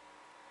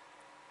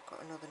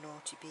 Got another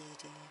naughty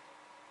bead here.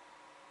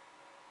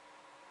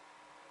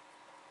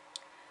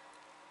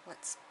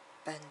 Let's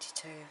bend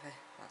it over,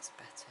 that's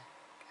better.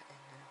 Get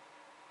in now.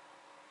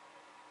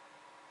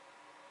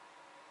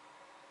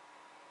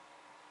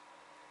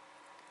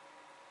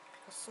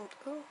 Because some,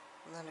 oh,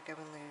 and then I go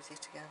and lose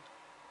it again.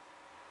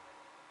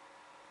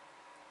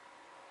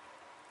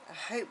 I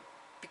hope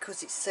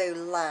because it's so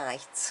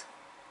light.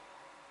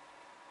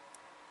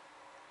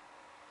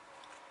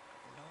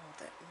 No,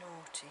 that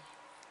naughty.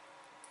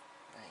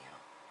 There you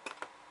are.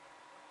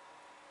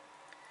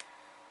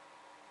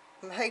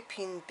 I'm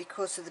hoping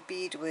because of the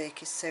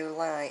beadwork is so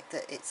light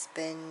that it's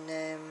been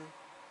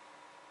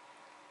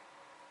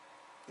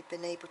you've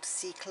been able to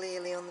see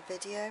clearly on the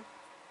video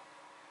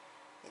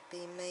it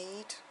being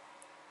made.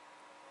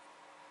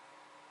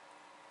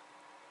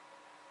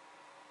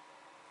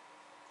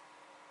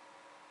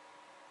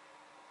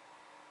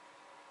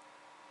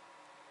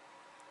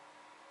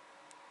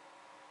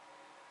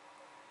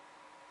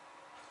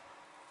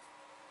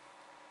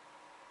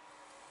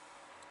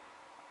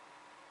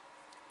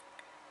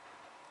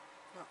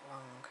 Not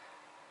long.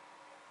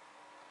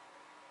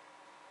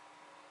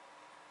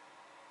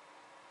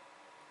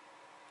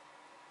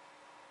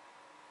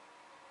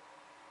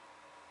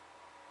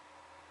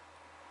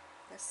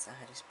 This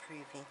side is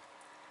proving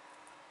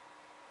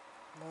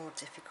more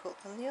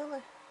difficult than the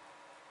other.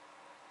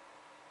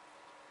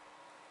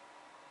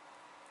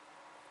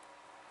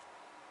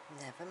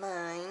 Never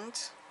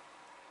mind.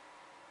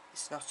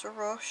 It's not a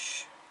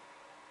rush.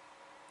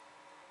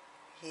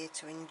 We're here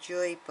to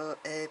enjoy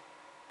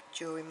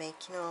jewellery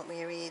making, aren't we?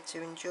 We're here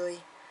to enjoy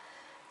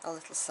our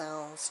little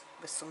selves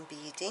with some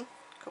beading.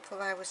 A couple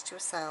of hours to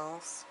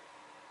ourselves.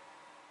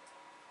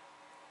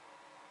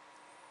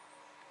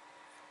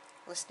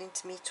 Listening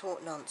to me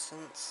talk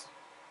nonsense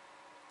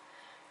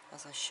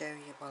as I show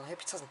you. Well, I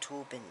hope it hasn't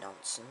all been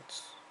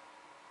nonsense.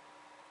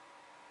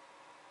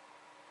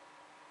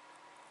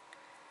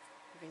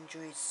 I've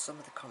enjoyed some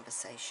of the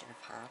conversation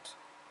I've had.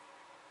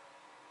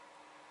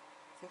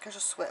 I think I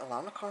just whittle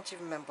on. I can't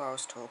even remember what I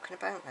was talking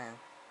about now.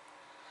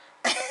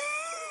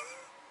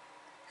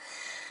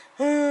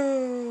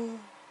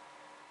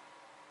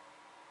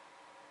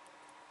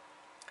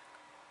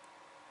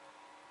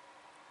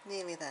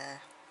 Nearly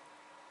there.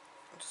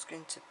 I'm just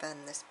going to bend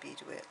this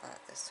beadwork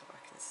like this so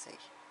I can see.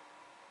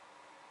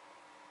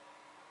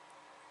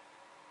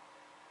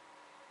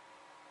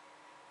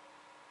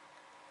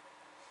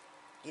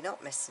 You're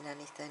not missing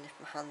anything. If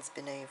my hand's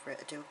been over it,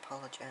 I do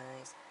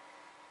apologise.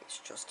 It's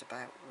just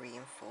about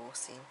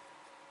reinforcing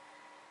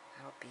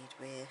our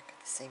beadwork,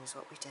 the same as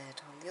what we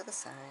did on the other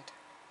side.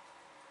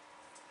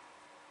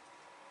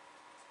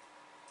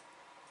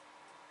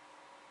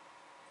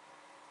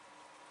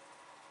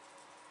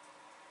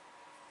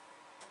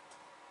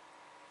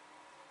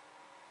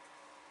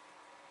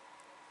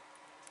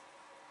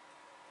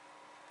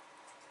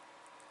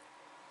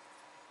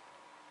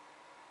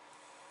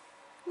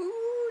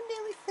 Ooh,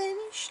 nearly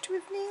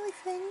we've nearly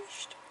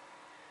finished.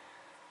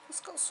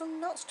 Just got some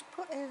knots to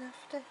put in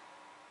after.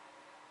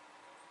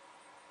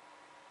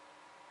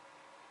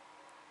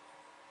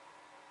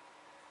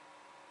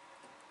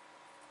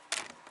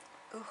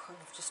 Oh, and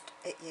I've just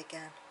hit you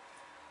again.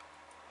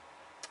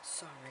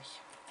 Sorry.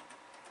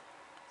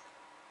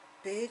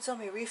 Birds on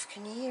my roof,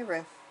 can you hear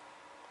them?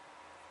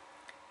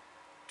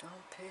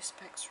 Darn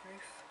perspex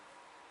roof.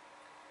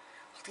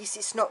 At least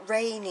it's not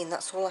raining,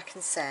 that's all I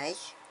can say.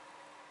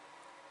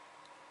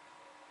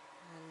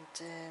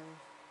 And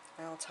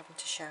I'm not having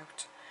to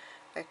shout.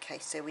 Okay,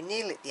 so we're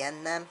nearly at the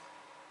end then.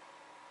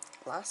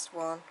 Last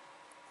one.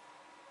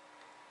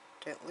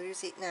 Don't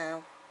lose it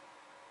now.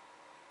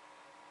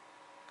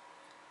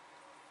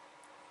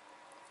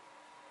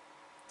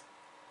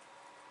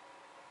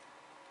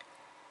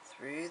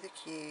 Through the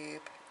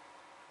cube.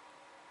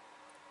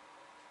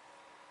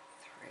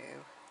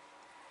 Through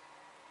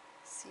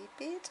seed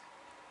bead.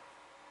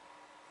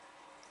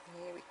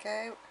 Here we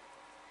go.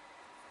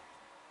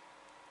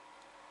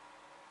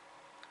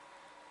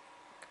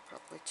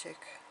 Probably took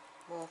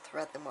more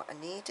thread than what I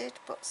needed,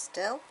 but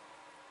still.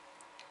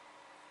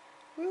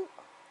 Woo.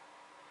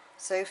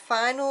 So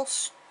final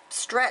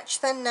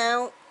stretch then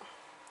now,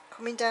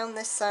 coming down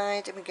this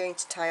side, and we're going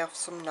to tie off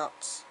some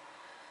knots.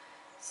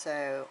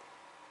 So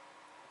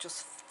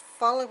just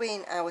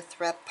following our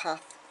thread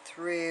path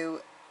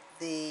through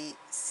the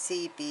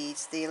seed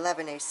beads, the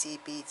 11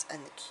 seed beads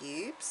and the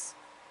cubes.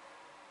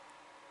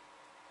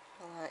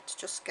 I like to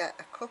just get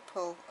a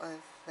couple of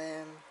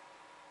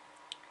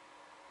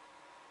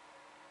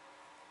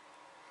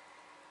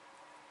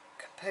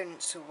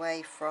components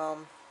away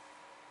from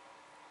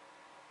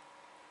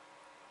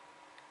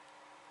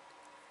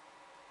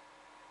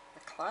the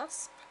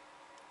clasp.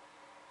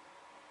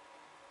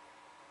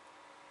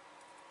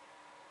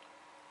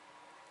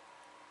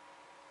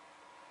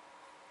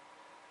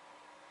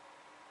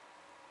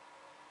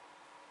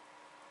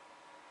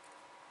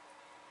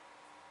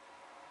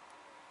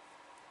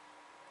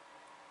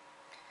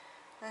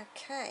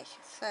 Okay,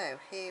 so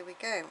here we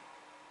go.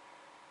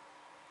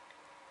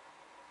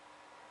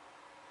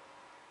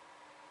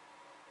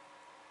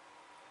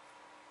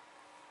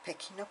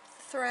 Picking up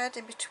the thread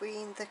in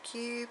between the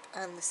cube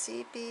and the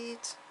seed bead.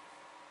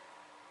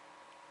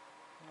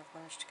 And I've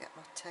managed to get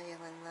my tail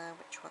in there.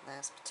 Which one?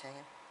 There's my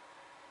tail.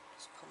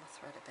 Just pull my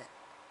thread a bit.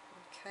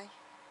 Okay.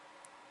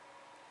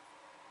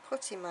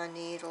 Putting my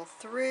needle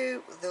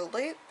through the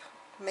loop,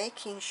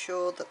 making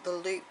sure that the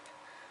loop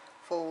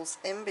falls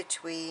in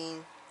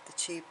between the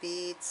two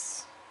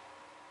beads,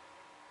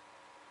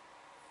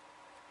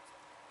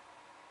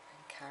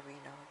 and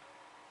carrying on.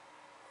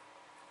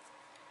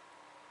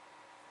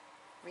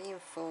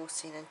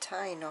 Reinforcing and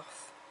tying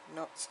off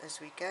knots as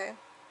we go.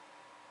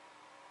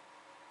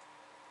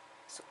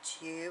 It's up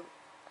to you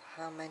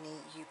how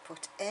many you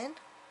put in.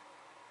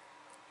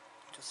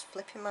 Just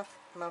flipping my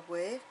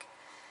work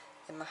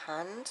in my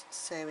hand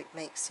so it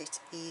makes it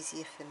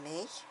easier for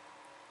me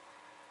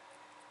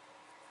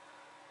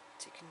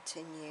to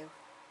continue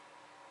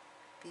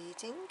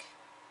beading.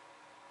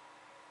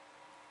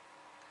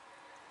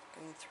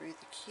 Going through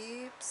the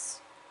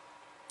cubes.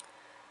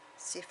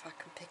 See if I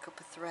can pick up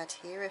a thread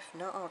here. If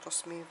not, I'll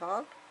just move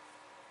on.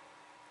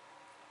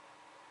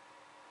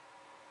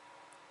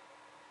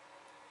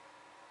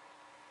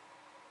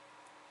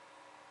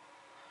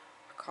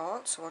 I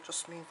can't, so I'll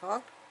just move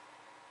on.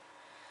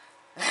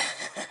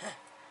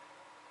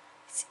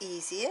 It's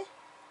easier.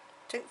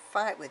 Don't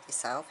fight with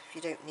yourself if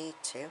you don't need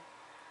to.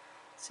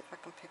 See if I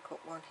can pick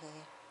up one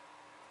here.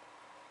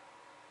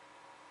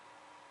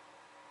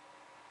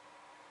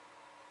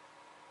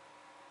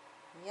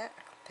 Yeah,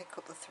 I can pick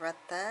up the thread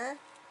there.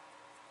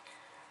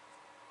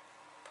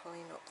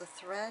 Pulling up the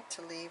thread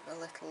to leave a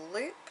little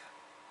loop,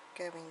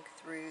 going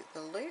through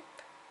the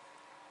loop,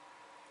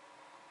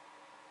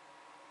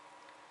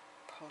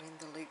 pulling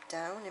the loop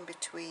down in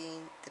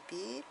between the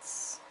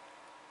beads,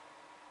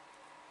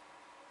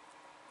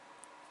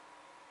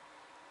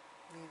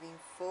 moving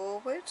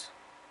forward,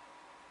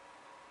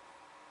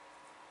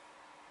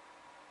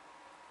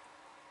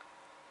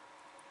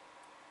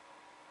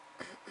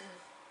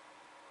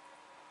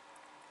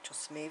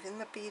 just moving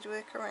the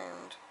beadwork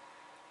around.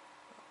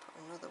 I'll put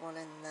another one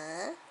in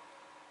there.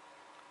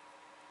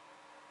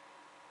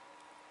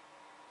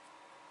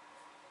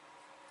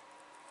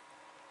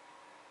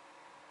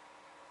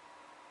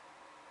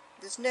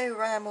 There's no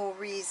rhyme or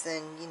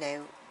reason, you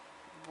know,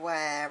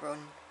 where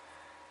and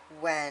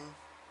when.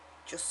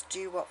 Just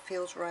do what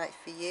feels right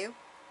for you.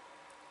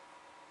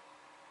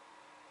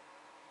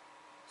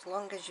 As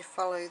long as you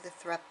follow the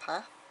thread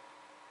path,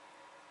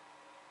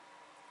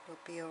 you'll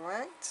be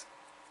alright.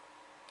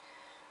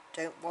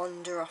 Don't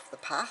wander off the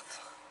path.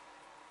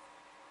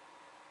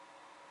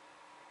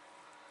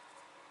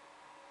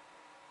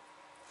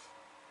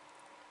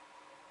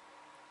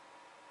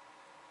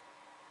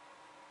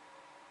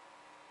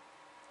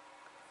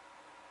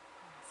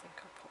 I think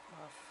I'll put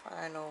my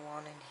final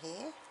one in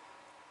here.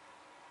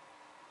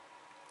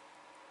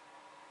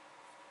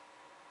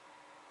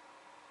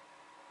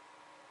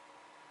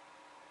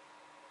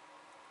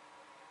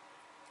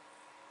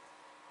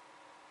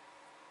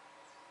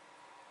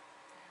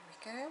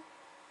 go.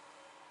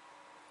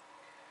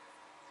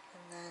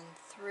 And then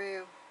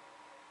through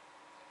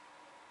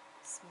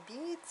some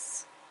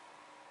beads.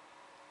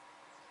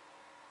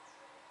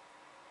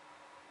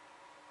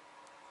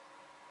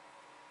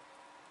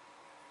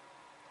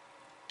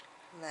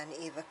 And then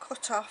either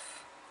cut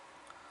off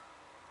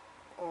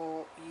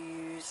or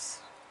use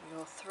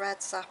your thread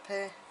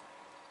zapper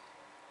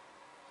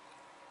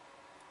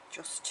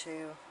just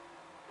to,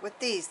 with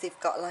these they've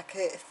got like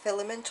a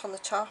filament on the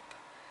top,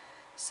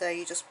 so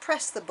you just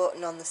press the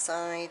button on the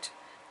side,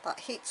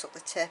 that heats up the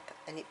tip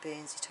and it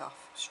burns it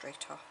off,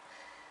 straight off,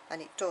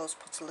 and it does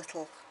put a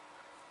little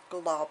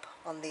glob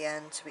on the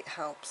end so it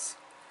helps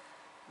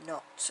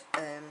not,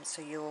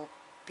 so your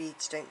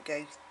beads don't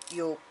go,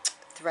 your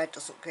thread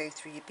doesn't go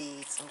through your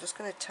beads. I'm just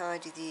going to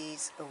tidy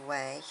these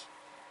away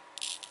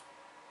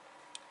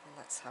and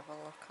let's have a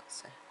look.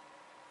 That's a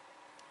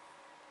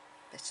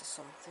bit of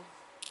something,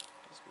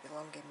 doesn't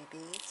belong in my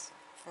beads.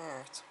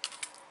 Right,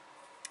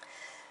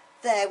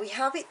 there we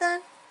have it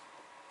then.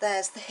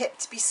 There's the hip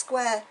to be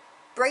square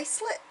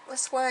bracelet.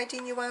 Let's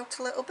widen you out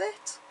a little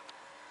bit.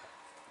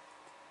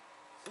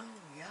 Oh,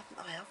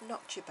 I have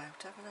knocked you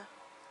about, haven't I?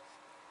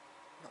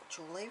 Knocked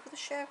you all over the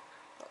show.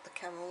 Knocked the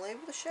camera all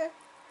over the show.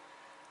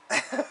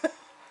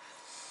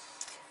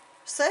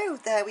 So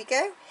there we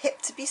go,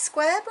 hip to be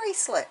square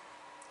bracelet.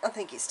 I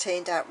think it's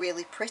turned out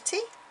really pretty.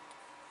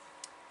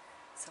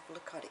 Let's have a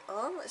look at it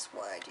on. Let's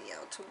widen it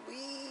out a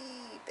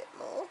wee bit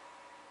more.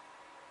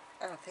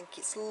 I think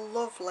it's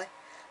lovely.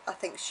 I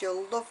think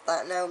she'll love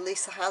that. Now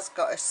Lisa has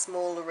got a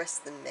smaller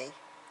wrist than me,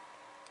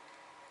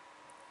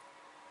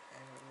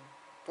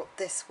 but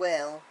this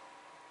will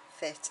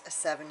fit a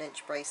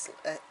 7-inch bracelet,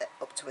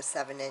 up to a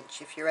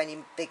 7-inch. If you're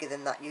any bigger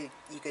than that, you're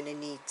going to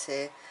need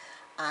to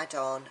add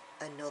on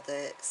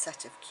another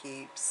set of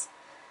cubes,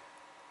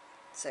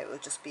 so it will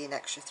just be an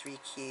extra 3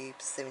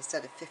 cubes. So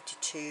instead of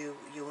 52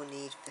 you will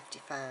need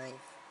 55,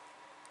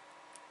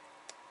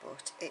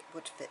 but it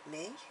would fit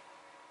me.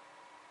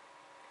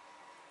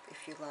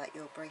 If you like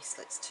your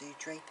bracelets to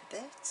drape a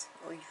bit,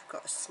 or you've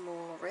got a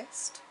small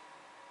wrist,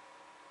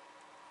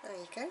 there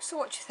you go. So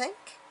what do you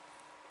think?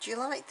 Do you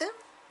like them?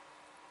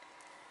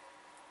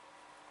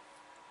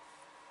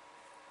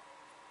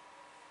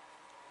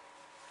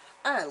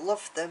 I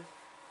love them.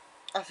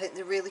 I think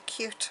they're really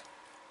cute.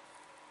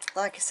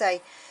 Like I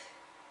say,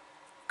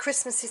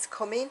 Christmas is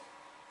coming.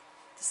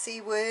 The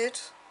C word.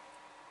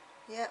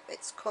 Yep,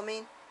 it's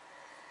coming.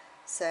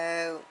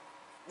 So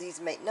these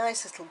make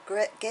nice little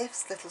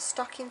gifts, little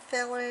stocking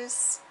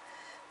fillers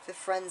for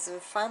friends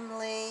and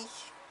family.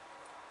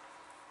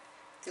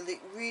 They look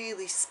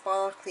really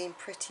sparkly and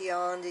pretty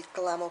on. They'd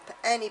glam up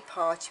any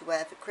party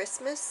wear for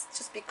Christmas.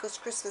 Just because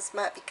Christmas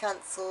might be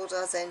cancelled,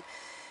 as in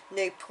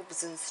no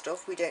pubs and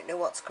stuff, we don't know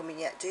what's coming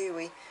yet, do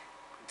we?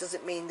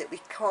 Doesn't mean that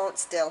we can't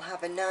still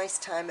have a nice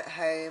time at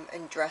home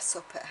and dress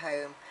up at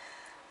home.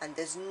 And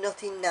there's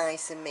nothing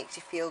nice and makes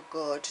you feel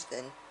good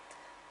than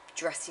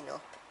dressing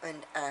up,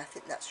 and I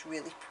think that's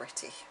really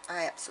pretty.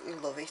 I absolutely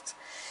love it.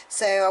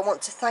 So I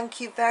want to thank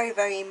you very,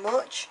 very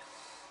much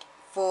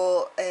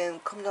for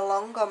coming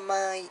along on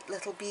my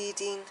little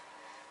beading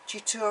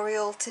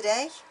tutorial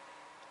today.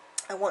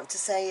 I want to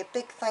say a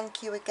big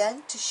thank you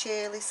again to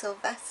Shirley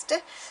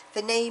Sylvester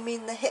for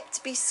naming the hip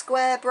to be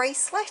square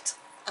bracelet.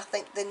 I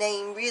think the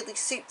name really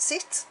suits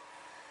it.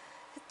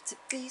 Hip to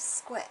be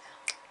square.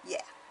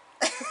 Yeah.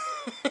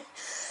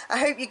 I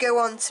hope you go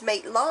on to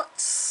make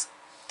lots.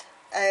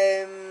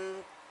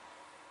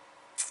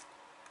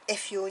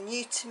 If you're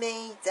new to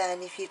me,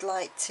 then if you'd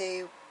like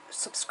to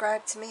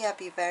subscribe to me,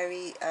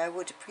 I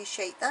would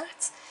appreciate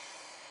that.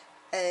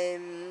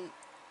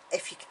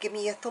 If you could give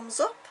me a thumbs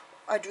up,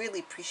 I'd really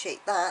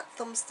appreciate that.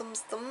 Thumbs, thumbs,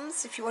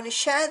 thumbs. If you want to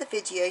share the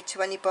video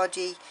to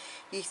anybody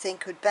you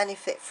think would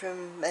benefit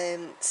from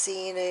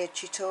seeing a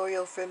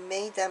tutorial from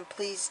me, then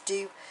please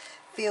do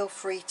feel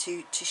free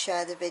to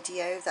share the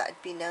video.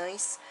 That'd be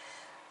nice.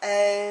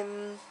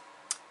 And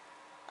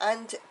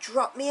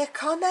drop me a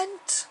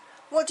comment.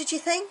 What did you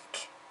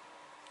think?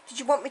 Did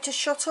you want me to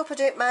shut up? I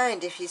don't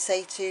mind if you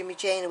say to me,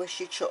 Jane, I wish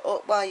you'd shut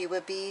up while you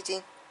were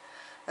beading.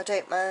 I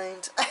don't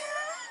mind.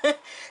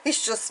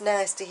 It's just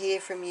nice to hear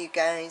from you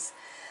guys.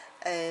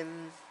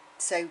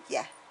 So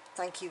yeah,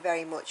 thank you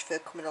very much for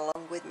coming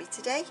along with me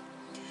today,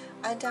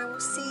 and I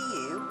will see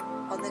you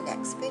on the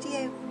next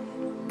video.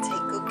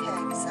 Take good care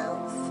of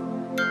yourself.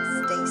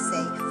 Stay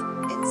safe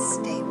and